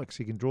whatever he likes.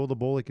 He can draw the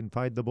ball, he can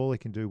fade the ball, he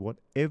can do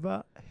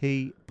whatever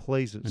he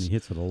pleases. And he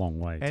hits it a long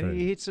way, and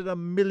he hits it a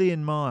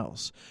million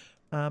miles.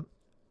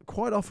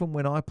 Quite often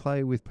when I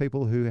play with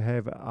people who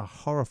have a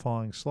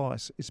horrifying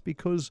slice, it's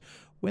because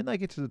when they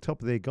get to the top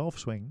of their golf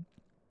swing,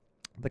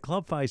 the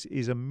club face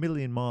is a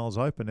million miles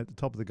open at the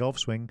top of the golf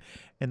swing,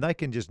 and they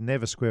can just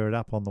never square it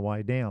up on the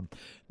way down.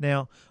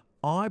 Now,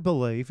 I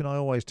believe, and I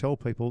always tell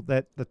people,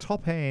 that the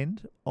top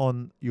hand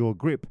on your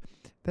grip,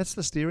 that's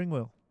the steering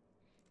wheel.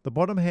 The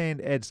bottom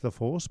hand adds the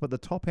force, but the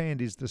top hand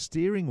is the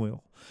steering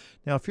wheel.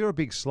 Now, if you're a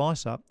big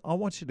slicer, I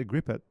want you to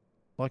grip it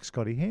like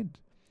Scotty Hend.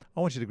 I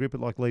want you to grip it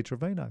like Lee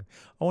Trevino.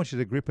 I want you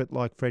to grip it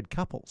like Fred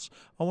Couples.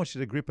 I want you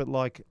to grip it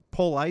like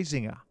Paul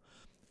Azinger.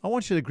 I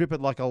want you to grip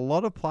it like a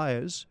lot of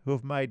players who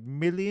have made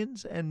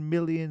millions and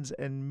millions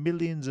and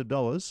millions of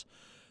dollars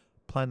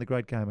playing the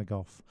great game of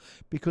golf,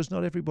 because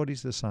not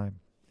everybody's the same.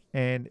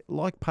 And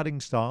like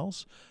putting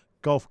styles,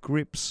 golf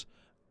grips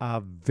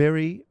are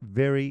very,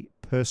 very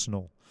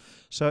personal.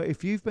 So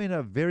if you've been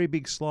a very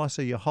big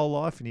slicer your whole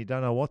life and you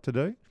don't know what to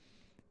do,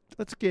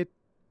 let's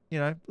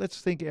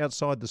think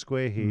outside the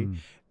square here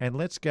and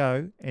let's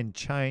go and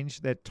change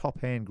that top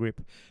hand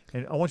grip.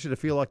 And I want you to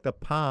feel like the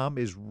palm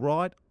is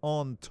right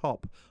on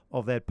top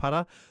of that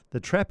putter. The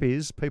trap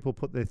is people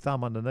put their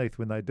thumb underneath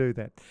when they do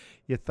that.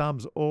 Your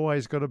thumb's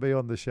always got to be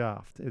on the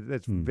shaft.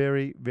 That's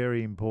very,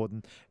 very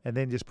important. And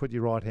then just put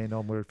your right hand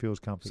on where it feels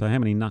comfortable. So how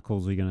many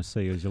knuckles are you going to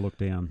see as you look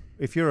down?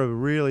 If you're a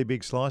really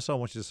big slicer, I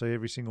want you to see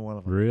every single one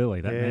of them.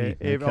 Really? That many?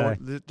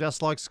 Okay.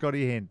 Just like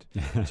Scotty Hend.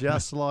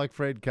 Just like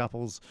Fred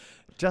Couples.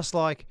 Just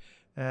like...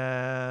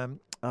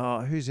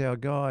 who's our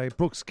guy?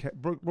 Brooks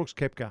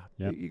Koepka.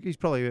 Yep. He's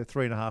probably a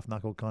 3.5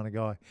 knuckle kind of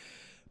guy.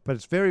 But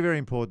it's very, very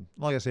important.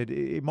 Like I said,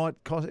 it might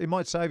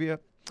save you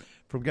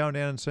from going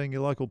down and seeing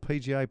your local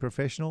PGA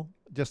professional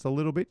just a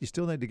little bit. You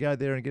still need to go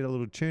there and get a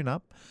little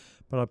tune-up.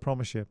 But I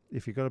promise you,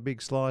 if you've got a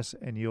big slice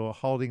and you're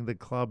holding the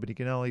club and you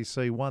can only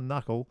see 1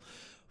 knuckle,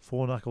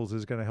 4 knuckles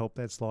is going to help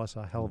that slice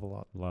a hell of a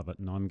lot. Love it.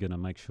 And I'm going to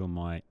make sure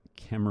my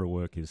camera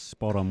work is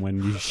spot on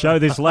when you show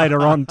this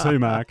later on too,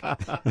 Mark.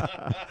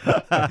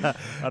 I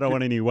don't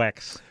want any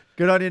wax.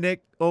 Good on you,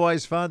 Nick.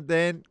 Always fun.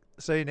 Dan,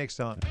 see you next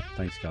time.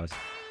 Thanks, guys.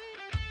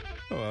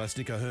 Well, that's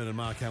Nick O'Hearn and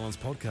Mark Allen's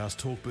podcast,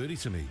 Talk Birdie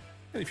to Me.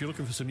 And if you're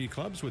looking for some new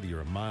clubs, whether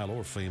you're a male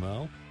or a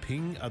female,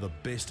 Ping are the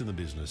best in the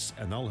business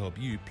and they'll help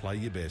you play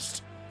your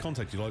best.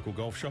 Contact your local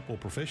golf shop or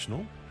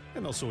professional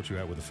and they'll sort you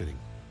out with a fitting.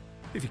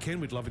 If you can,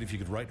 we'd love it if you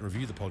could rate and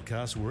review the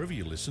podcast wherever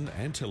you listen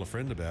and tell a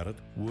friend about it.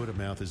 Word of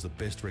mouth is the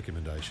best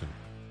recommendation.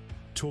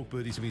 Talk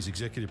Birdies and his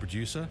executive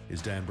producer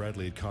is Dan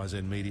Bradley at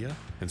Kaizen Media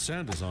and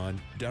sound design,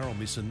 Daryl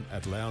Misson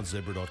at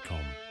loudzebra.com.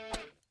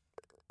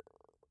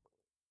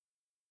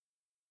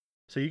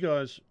 So you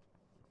guys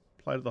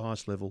played at the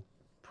highest level,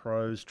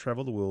 pros,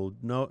 travel the world,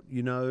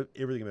 you know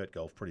everything about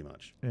golf pretty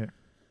much. Yeah.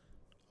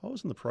 I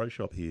was in the pro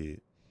shop here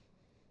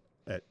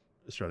at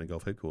Australian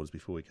Golf Headquarters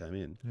before we came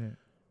in. Yeah.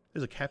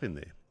 There's a cap in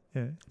there.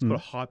 Yeah. It's got a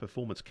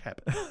high-performance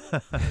cap.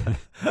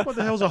 What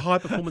the hell's a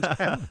high-performance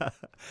cap?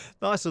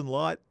 Nice and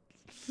light.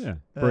 Yeah,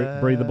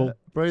 breathable.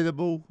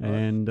 Breathable.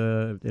 And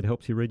it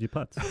helps you read your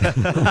putts.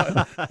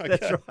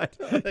 That's right.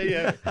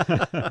 Yeah.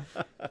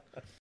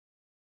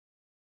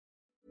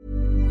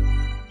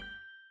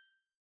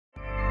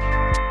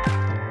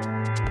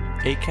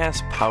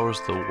 Acast powers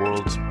the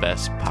world's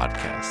best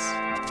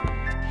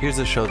podcasts. Here's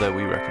a show that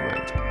we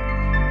recommend.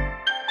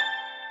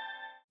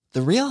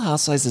 The Real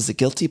Housewives is a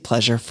guilty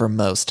pleasure for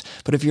most,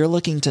 but if you're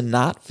looking to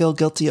not feel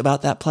guilty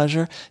about that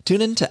pleasure,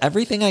 tune in to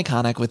Everything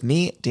Iconic with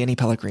me, Danny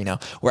Pellegrino,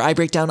 where I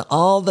break down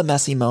all the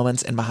messy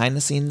moments and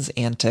behind-the-scenes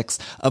antics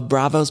of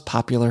Bravo's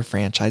popular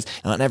franchise.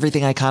 And on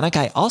Everything Iconic,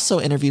 I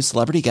also interview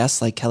celebrity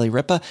guests like Kelly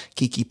Ripa,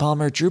 Keke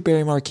Palmer, Drew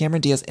Barrymore,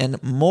 Cameron Diaz,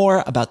 and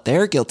more about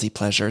their guilty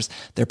pleasures,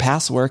 their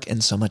past work,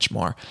 and so much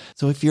more.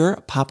 So if you're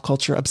pop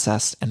culture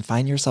obsessed and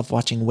find yourself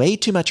watching way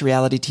too much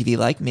reality TV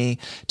like me,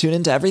 tune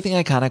in to Everything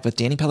Iconic with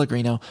Danny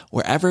Pellegrino,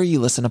 wherever you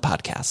listen to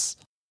podcasts.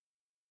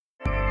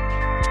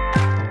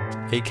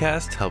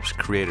 Acast helps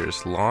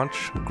creators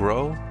launch,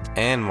 grow,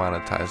 and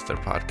monetize their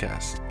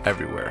podcasts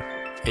everywhere.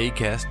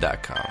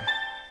 Acast.com.